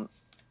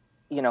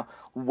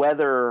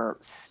 Whether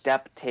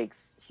STEP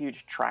takes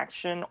huge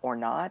traction or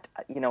not,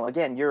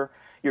 again, you're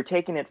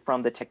taking it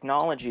from the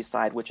technology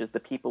side, which is the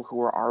people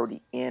who are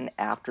already in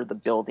after the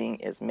building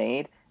is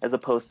made, as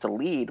opposed to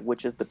LEED,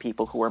 which is the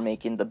people who are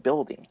making the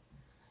building.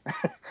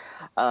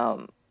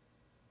 So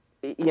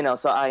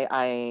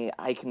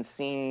I can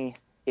see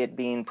it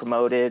being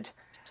promoted,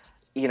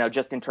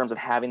 just in terms of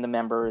having the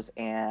members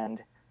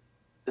and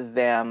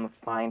them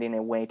finding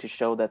a way to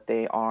show that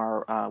they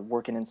are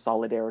working in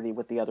solidarity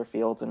with the other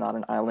fields and not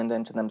an island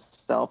unto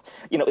themselves.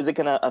 Is it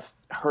going to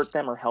hurt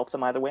them or help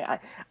them either way?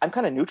 I'm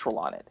kind of neutral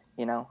on it.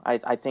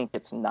 I think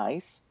it's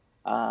nice,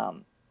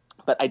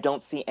 but I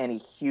don't see any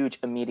huge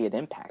immediate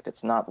impact.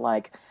 It's not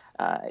like,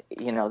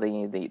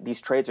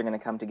 these trades are going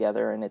to come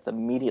together and it's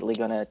immediately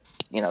going to,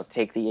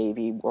 take the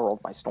AV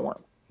world by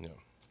storm. Yeah.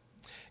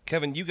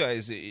 Kevin, you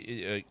guys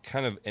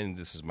kind of, and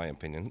this is my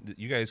opinion,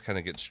 you guys kind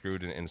of get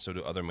screwed, and so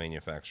do other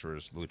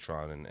manufacturers,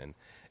 Lutron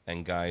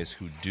and guys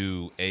who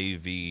do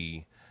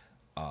AV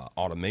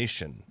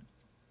automation,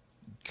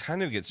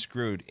 kind of get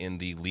screwed in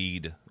the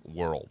LEED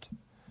world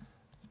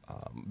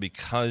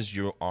because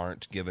you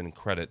aren't given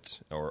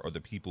credit, or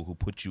the people who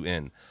put you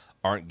in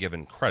aren't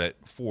given credit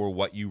for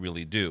what you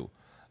really do,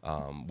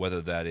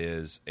 whether that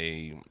is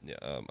a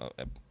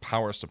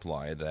power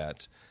supply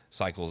that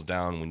cycles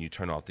down when you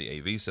turn off the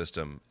AV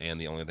system and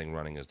the only thing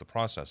running is the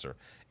processor,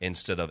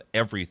 instead of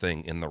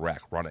everything in the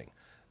rack running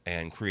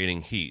and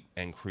creating heat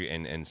and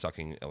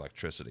sucking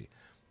electricity.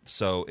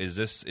 So is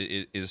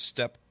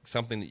STEP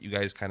something that you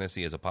guys kind of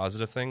see as a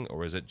positive thing,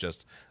 or is it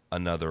just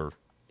another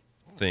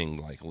thing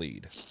like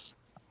LEED?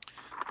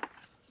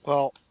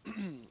 Well,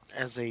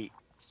 as a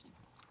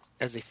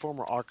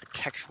former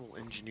architectural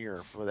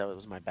engineer, that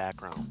was my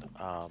background.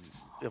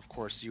 Of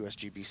course,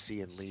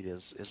 USGBC and LEED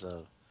is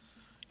a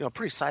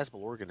pretty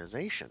sizable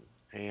organization,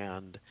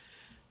 and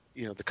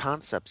the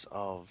concepts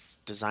of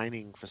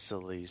designing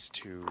facilities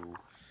to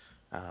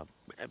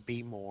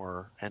be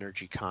more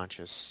energy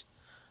conscious,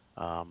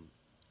 I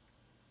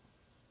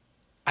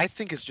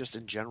think is just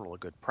in general a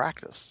good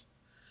practice.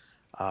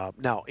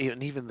 Now,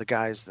 even the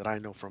guys that I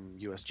know from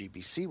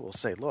USGBC will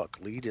say, look,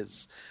 LEED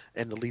is,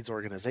 and the LEED's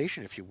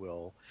organization, if you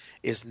will,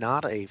 is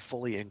not a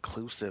fully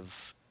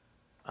inclusive,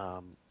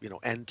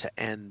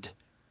 end-to-end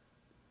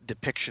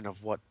depiction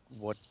of what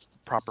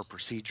proper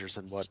procedures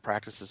and what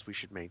practices we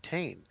should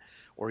maintain,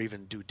 or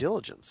even due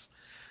diligence.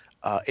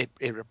 It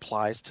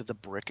applies to the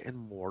brick and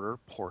mortar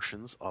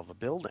portions of a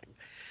building.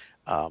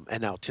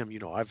 And now, Tim,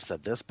 I've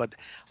said this, but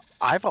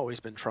I've always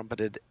been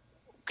trumpeted,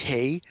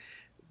 okay,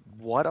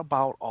 what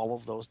about all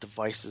of those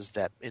devices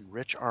that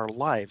enrich our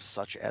lives,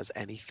 such as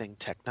anything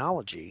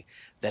technology,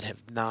 that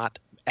have not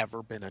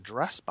ever been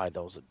addressed by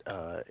those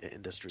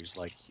industries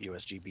like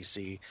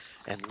USGBC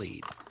and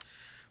LEED?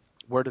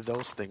 Where do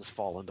those things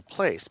fall into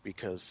place?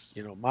 Because,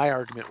 my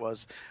argument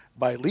was,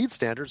 by LEED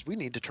standards, we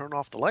need to turn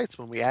off the lights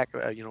when we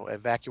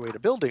evacuate a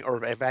building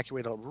or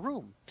evacuate a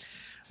room.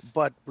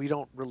 But we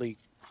don't really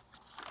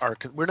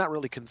we're not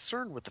really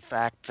concerned with the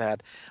fact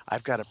that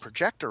I've got a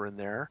projector in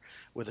there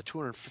with a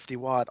 250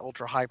 watt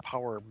ultra high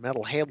power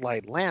metal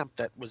headlight lamp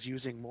that was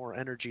using more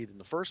energy in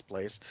the first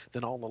place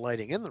than all the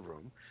lighting in the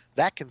room.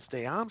 That can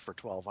stay on for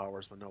 12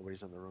 hours when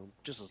nobody's in the room,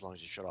 just as long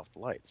as you shut off the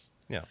lights.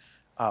 Yeah.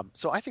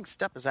 So I think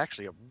STEP is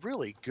actually a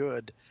really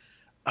good.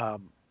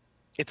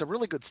 It's a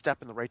really good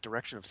step in the right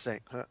direction of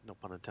saying, no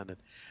pun intended,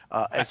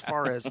 as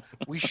far as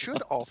we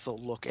should also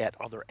look at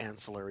other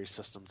ancillary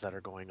systems that are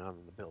going on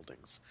in the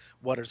buildings,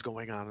 what is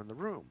going on in the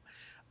room.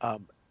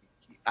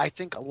 I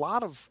think a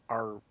lot of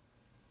our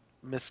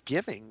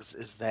misgivings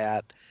is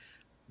that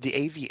the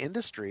AV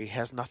industry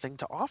has nothing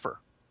to offer,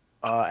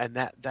 and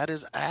that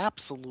is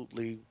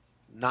absolutely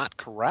not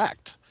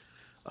correct.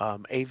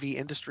 AV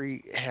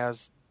industry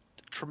has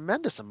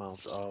tremendous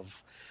amounts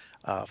of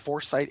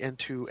foresight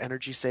into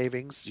energy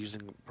savings,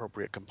 using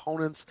appropriate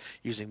components,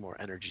 using more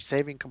energy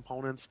saving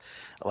components,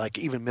 like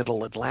even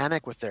Middle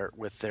Atlantic with their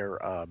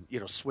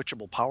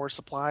switchable power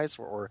supplies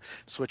or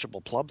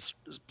switchable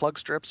plug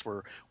strips,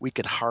 where we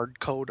could hard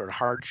code or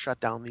hard shut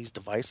down these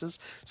devices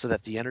so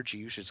that the energy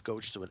usage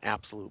goes to an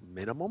absolute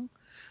minimum.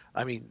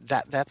 I mean,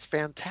 that's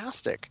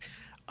fantastic.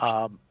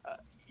 And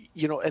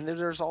then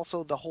there's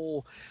also the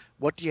whole,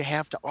 what do you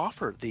have to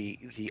offer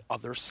the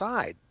other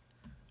side?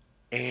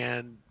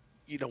 And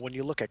when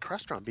you look at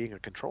Crestron being a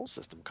control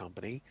system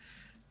company,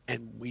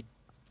 and we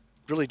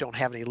really don't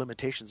have any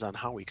limitations on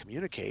how we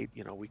communicate.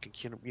 We can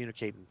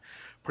communicate in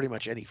pretty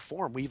much any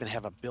form. We even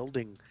have a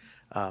building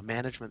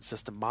management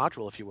system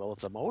module, if you will.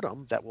 It's a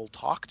modem that will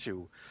talk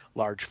to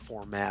large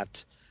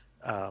format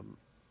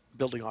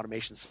building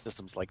automation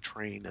systems like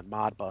Train and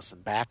Modbus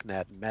and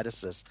BACnet and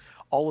Metasys,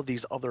 all of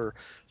these other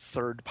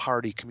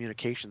third-party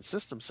communication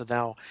systems. So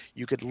now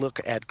you could look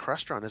at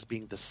Crestron as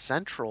being the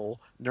central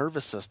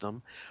nervous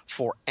system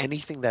for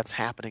anything that's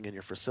happening in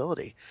your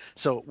facility.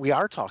 So we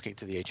are talking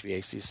to the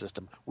HVAC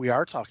system, we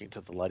are talking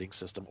to the lighting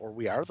system, or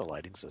we are the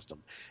lighting system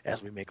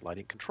as we make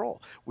lighting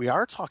control. We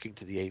are talking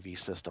to the AV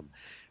system.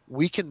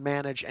 We can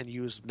manage and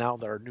use now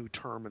our new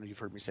term, and you've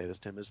heard me say this,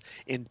 Tim, is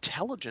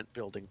intelligent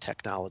building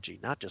technology,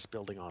 not just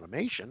building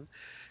automation.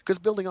 Because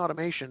building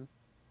automation,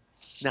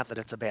 not that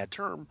it's a bad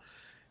term,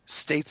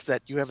 states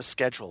that you have a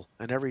schedule,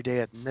 and every day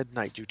at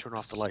midnight you turn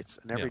off the lights,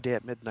 and every day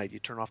at midnight you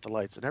turn off the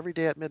lights, and every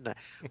day at midnight.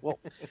 Well,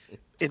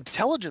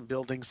 intelligent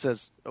building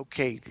says,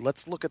 okay,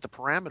 let's look at the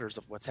parameters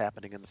of what's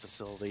happening in the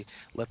facility.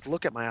 Let's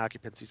look at my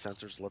occupancy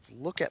sensors. Let's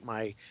look at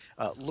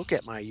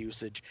my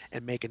usage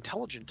and make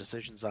intelligent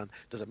decisions on,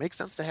 does it make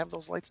sense to have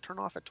those lights turn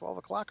off at 12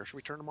 o'clock, or should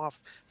we turn them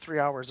off 3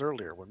 hours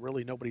earlier when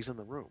really nobody's in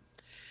the room?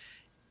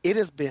 It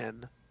has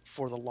been,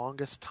 for the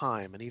longest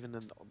time, and even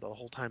in the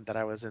whole time that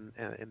I was in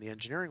the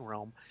engineering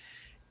realm,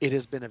 it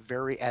has been a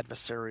very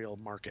adversarial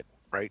market,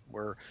 right?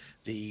 Where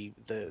the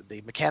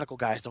mechanical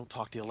guys don't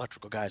talk to the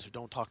electrical guys, who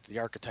don't talk to the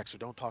architects, who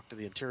don't talk to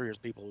the interiors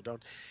people, who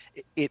don't.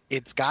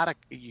 It's gotta,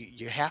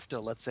 you have to,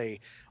 let's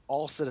say,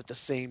 all sit at the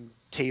same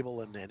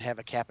table and have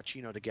a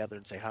cappuccino together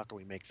and say, how can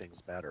we make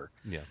things better?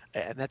 Yeah.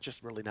 And that's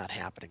just really not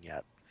happening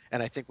yet.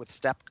 And I think with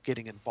STEP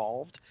getting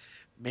involved,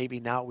 maybe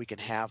now we can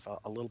have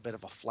a little bit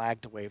of a flag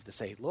to wave to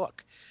say,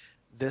 look,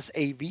 this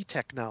AV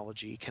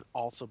technology can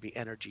also be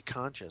energy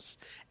conscious.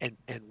 And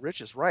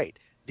Rich is right.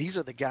 These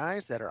are the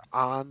guys that are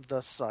on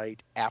the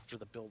site after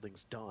the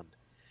building's done.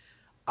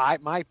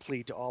 My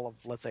plea to all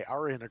of, let's say,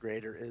 our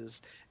integrator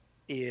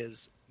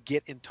is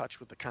get in touch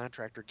with the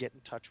contractor, get in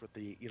touch with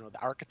the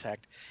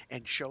architect,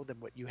 and show them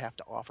what you have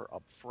to offer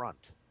up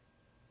front.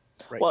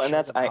 Right. Well, and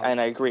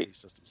I agree.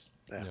 Systems.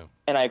 Yeah.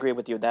 And I agree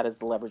with you. That is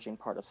the leveraging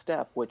part of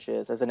STEP, which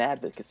is as an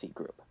advocacy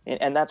group.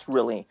 And that's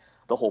really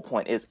the whole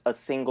point, is a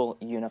single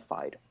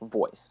unified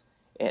voice.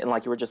 And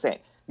like you were just saying,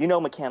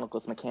 mechanical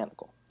is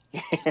mechanical.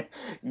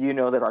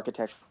 That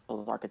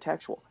architectural is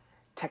architectural.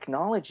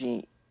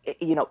 Technology,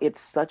 it's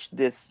such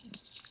this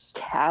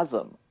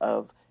chasm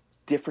of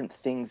different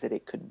things that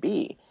it could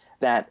be,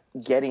 that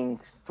getting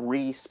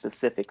 3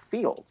 specific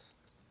fields,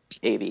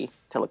 AV,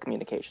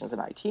 telecommunications,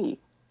 and IT,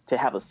 to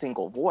have a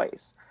single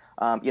voice,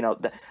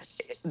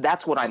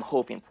 that's what I'm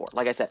hoping for.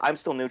 Like I said, I'm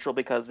still neutral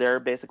because they're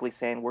basically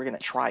saying we're going to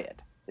try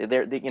it.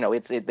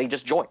 They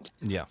just joined.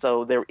 Yeah.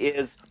 So there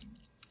is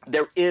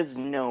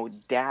no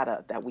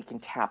data that we can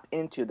tap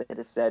into that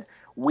has said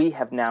we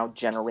have now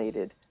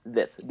generated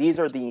this. These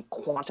are the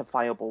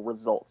quantifiable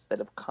results that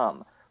have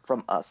come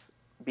from us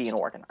being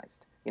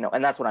organized.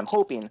 And that's what I'm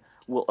hoping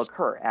will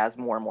occur as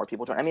more and more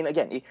people join. I mean,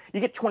 again, you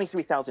get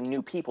 23,000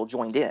 new people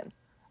joined in.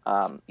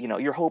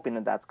 You're hoping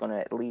that that's going to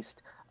at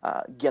least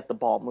get the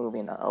ball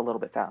moving a little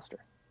bit faster.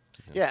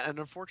 Yeah, and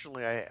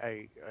unfortunately,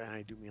 I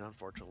do mean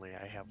unfortunately,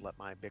 I have let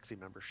my Bixie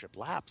membership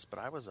lapse, but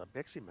I was a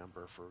Bixie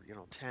member for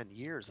 10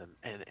 years,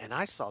 and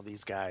I saw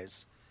these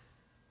guys,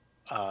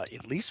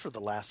 at least for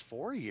the last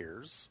 4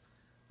 years,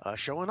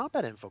 showing up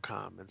at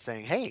Infocom and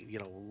saying, hey,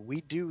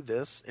 we do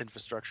this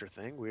infrastructure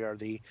thing. We are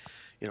the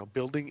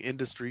Building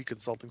Industry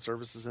Consulting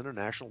Services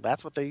International.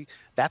 That's what they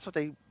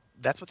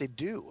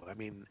do. I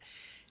mean,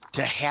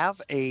 to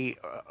have a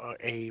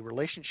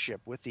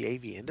relationship with the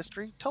AV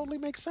industry totally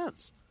makes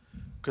sense.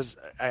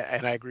 I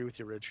agree with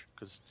you, Rich,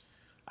 because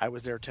I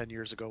was there 10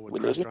 years ago when We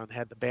live Crestron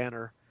had that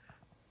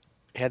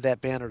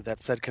banner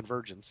that said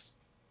convergence,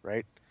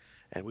 right?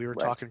 And we were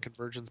Right. talking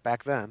convergence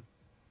back then.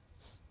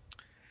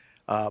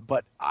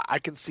 But I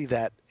can see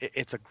that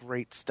it's a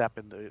great step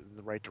in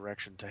the right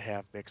direction to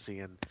have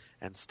Bixie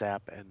and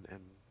STEP and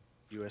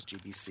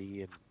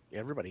USGBC and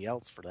everybody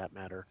else, for that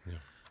matter,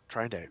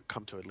 trying to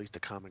come to at least a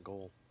common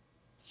goal.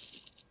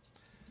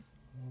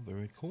 Oh,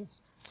 very cool.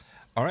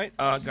 All right,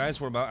 guys,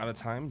 we're about out of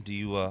time. Do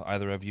you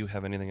either of you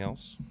have anything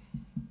else?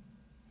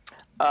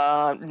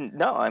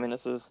 No, I mean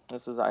this is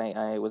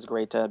I was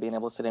great being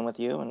able to sit in with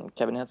you, and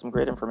Kevin had some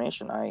great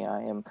information. I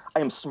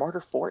am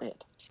smarter for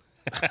it.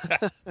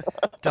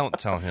 Don't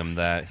tell him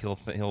that. He'll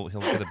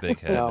get a big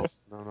head. No.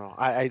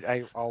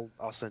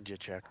 I'll send you a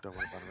check. Don't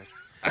worry about it.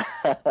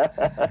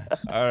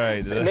 All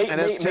right.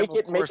 And as Tim, of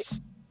course,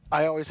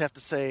 I always have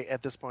to say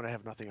at this point I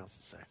have nothing else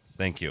to say.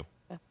 Thank you.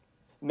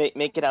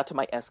 Make it out to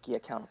my Esky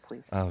account,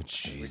 please. Oh,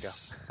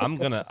 jeez. I'm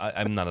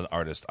not an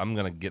artist. I'm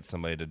gonna get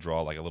somebody to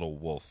draw like a little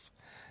wolf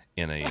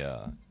in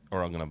a,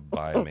 or I'm gonna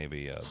buy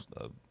maybe a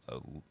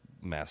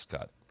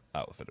mascot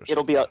outfit or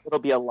something. It'll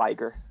be a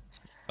liger.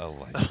 A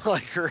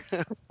liger.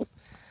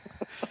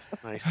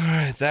 Nice. All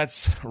right,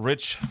 that's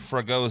Rich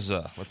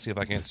Fragoza. Let's see if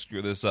I can't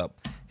screw this up.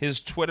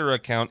 His Twitter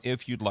account,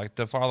 if you'd like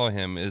to follow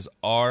him, is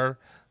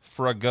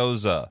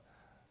rfragoza.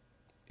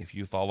 If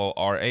you follow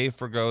R.A.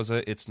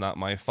 Fragoza, it's not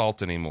my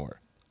fault anymore.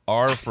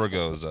 R.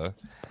 Fragoza.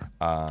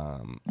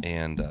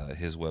 And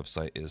his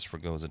website is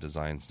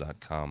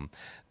fragozadesigns.com.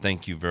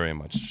 Thank you very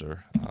much,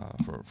 sir,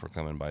 for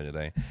coming by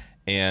today.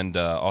 And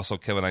also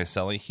Kevin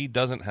Iselli. He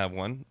doesn't have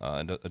one,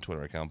 a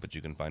Twitter account, but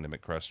you can find him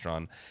at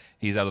Crestron.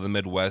 He's out of the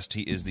Midwest.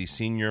 He is the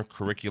senior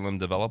curriculum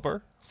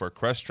developer for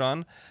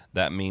Crestron.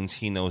 That means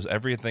he knows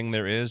everything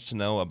there is to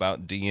know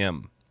about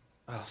DM.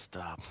 Oh,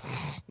 stop.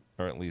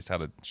 Or at least how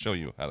to show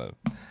you how to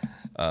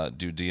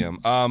do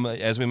DM.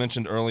 As we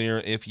mentioned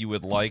earlier, if you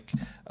would like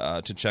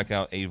to check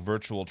out a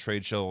virtual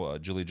trade show,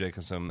 Julie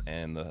Jacobson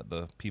and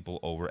the people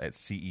over at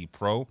CE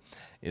Pro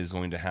is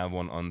going to have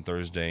one on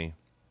Thursday,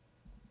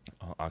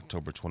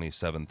 October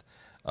 27th,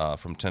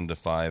 from 10 to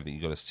 5.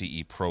 You go to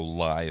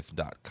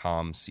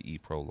ceprolive.com,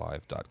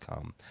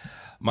 ceprolive.com.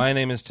 My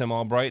name is Tim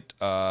Albright.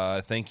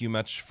 Thank you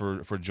much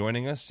for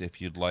joining us. If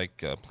you'd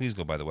like, please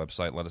go by the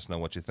website. Let us know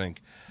what you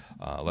think.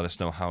 Let us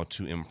know how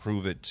to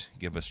improve it.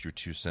 Give us your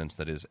 2 cents.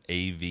 That is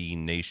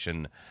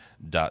avnation.tv,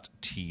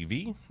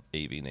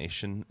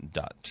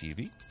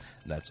 avnation.tv.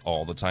 That's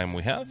all the time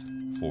we have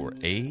for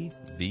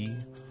AV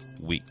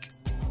Week.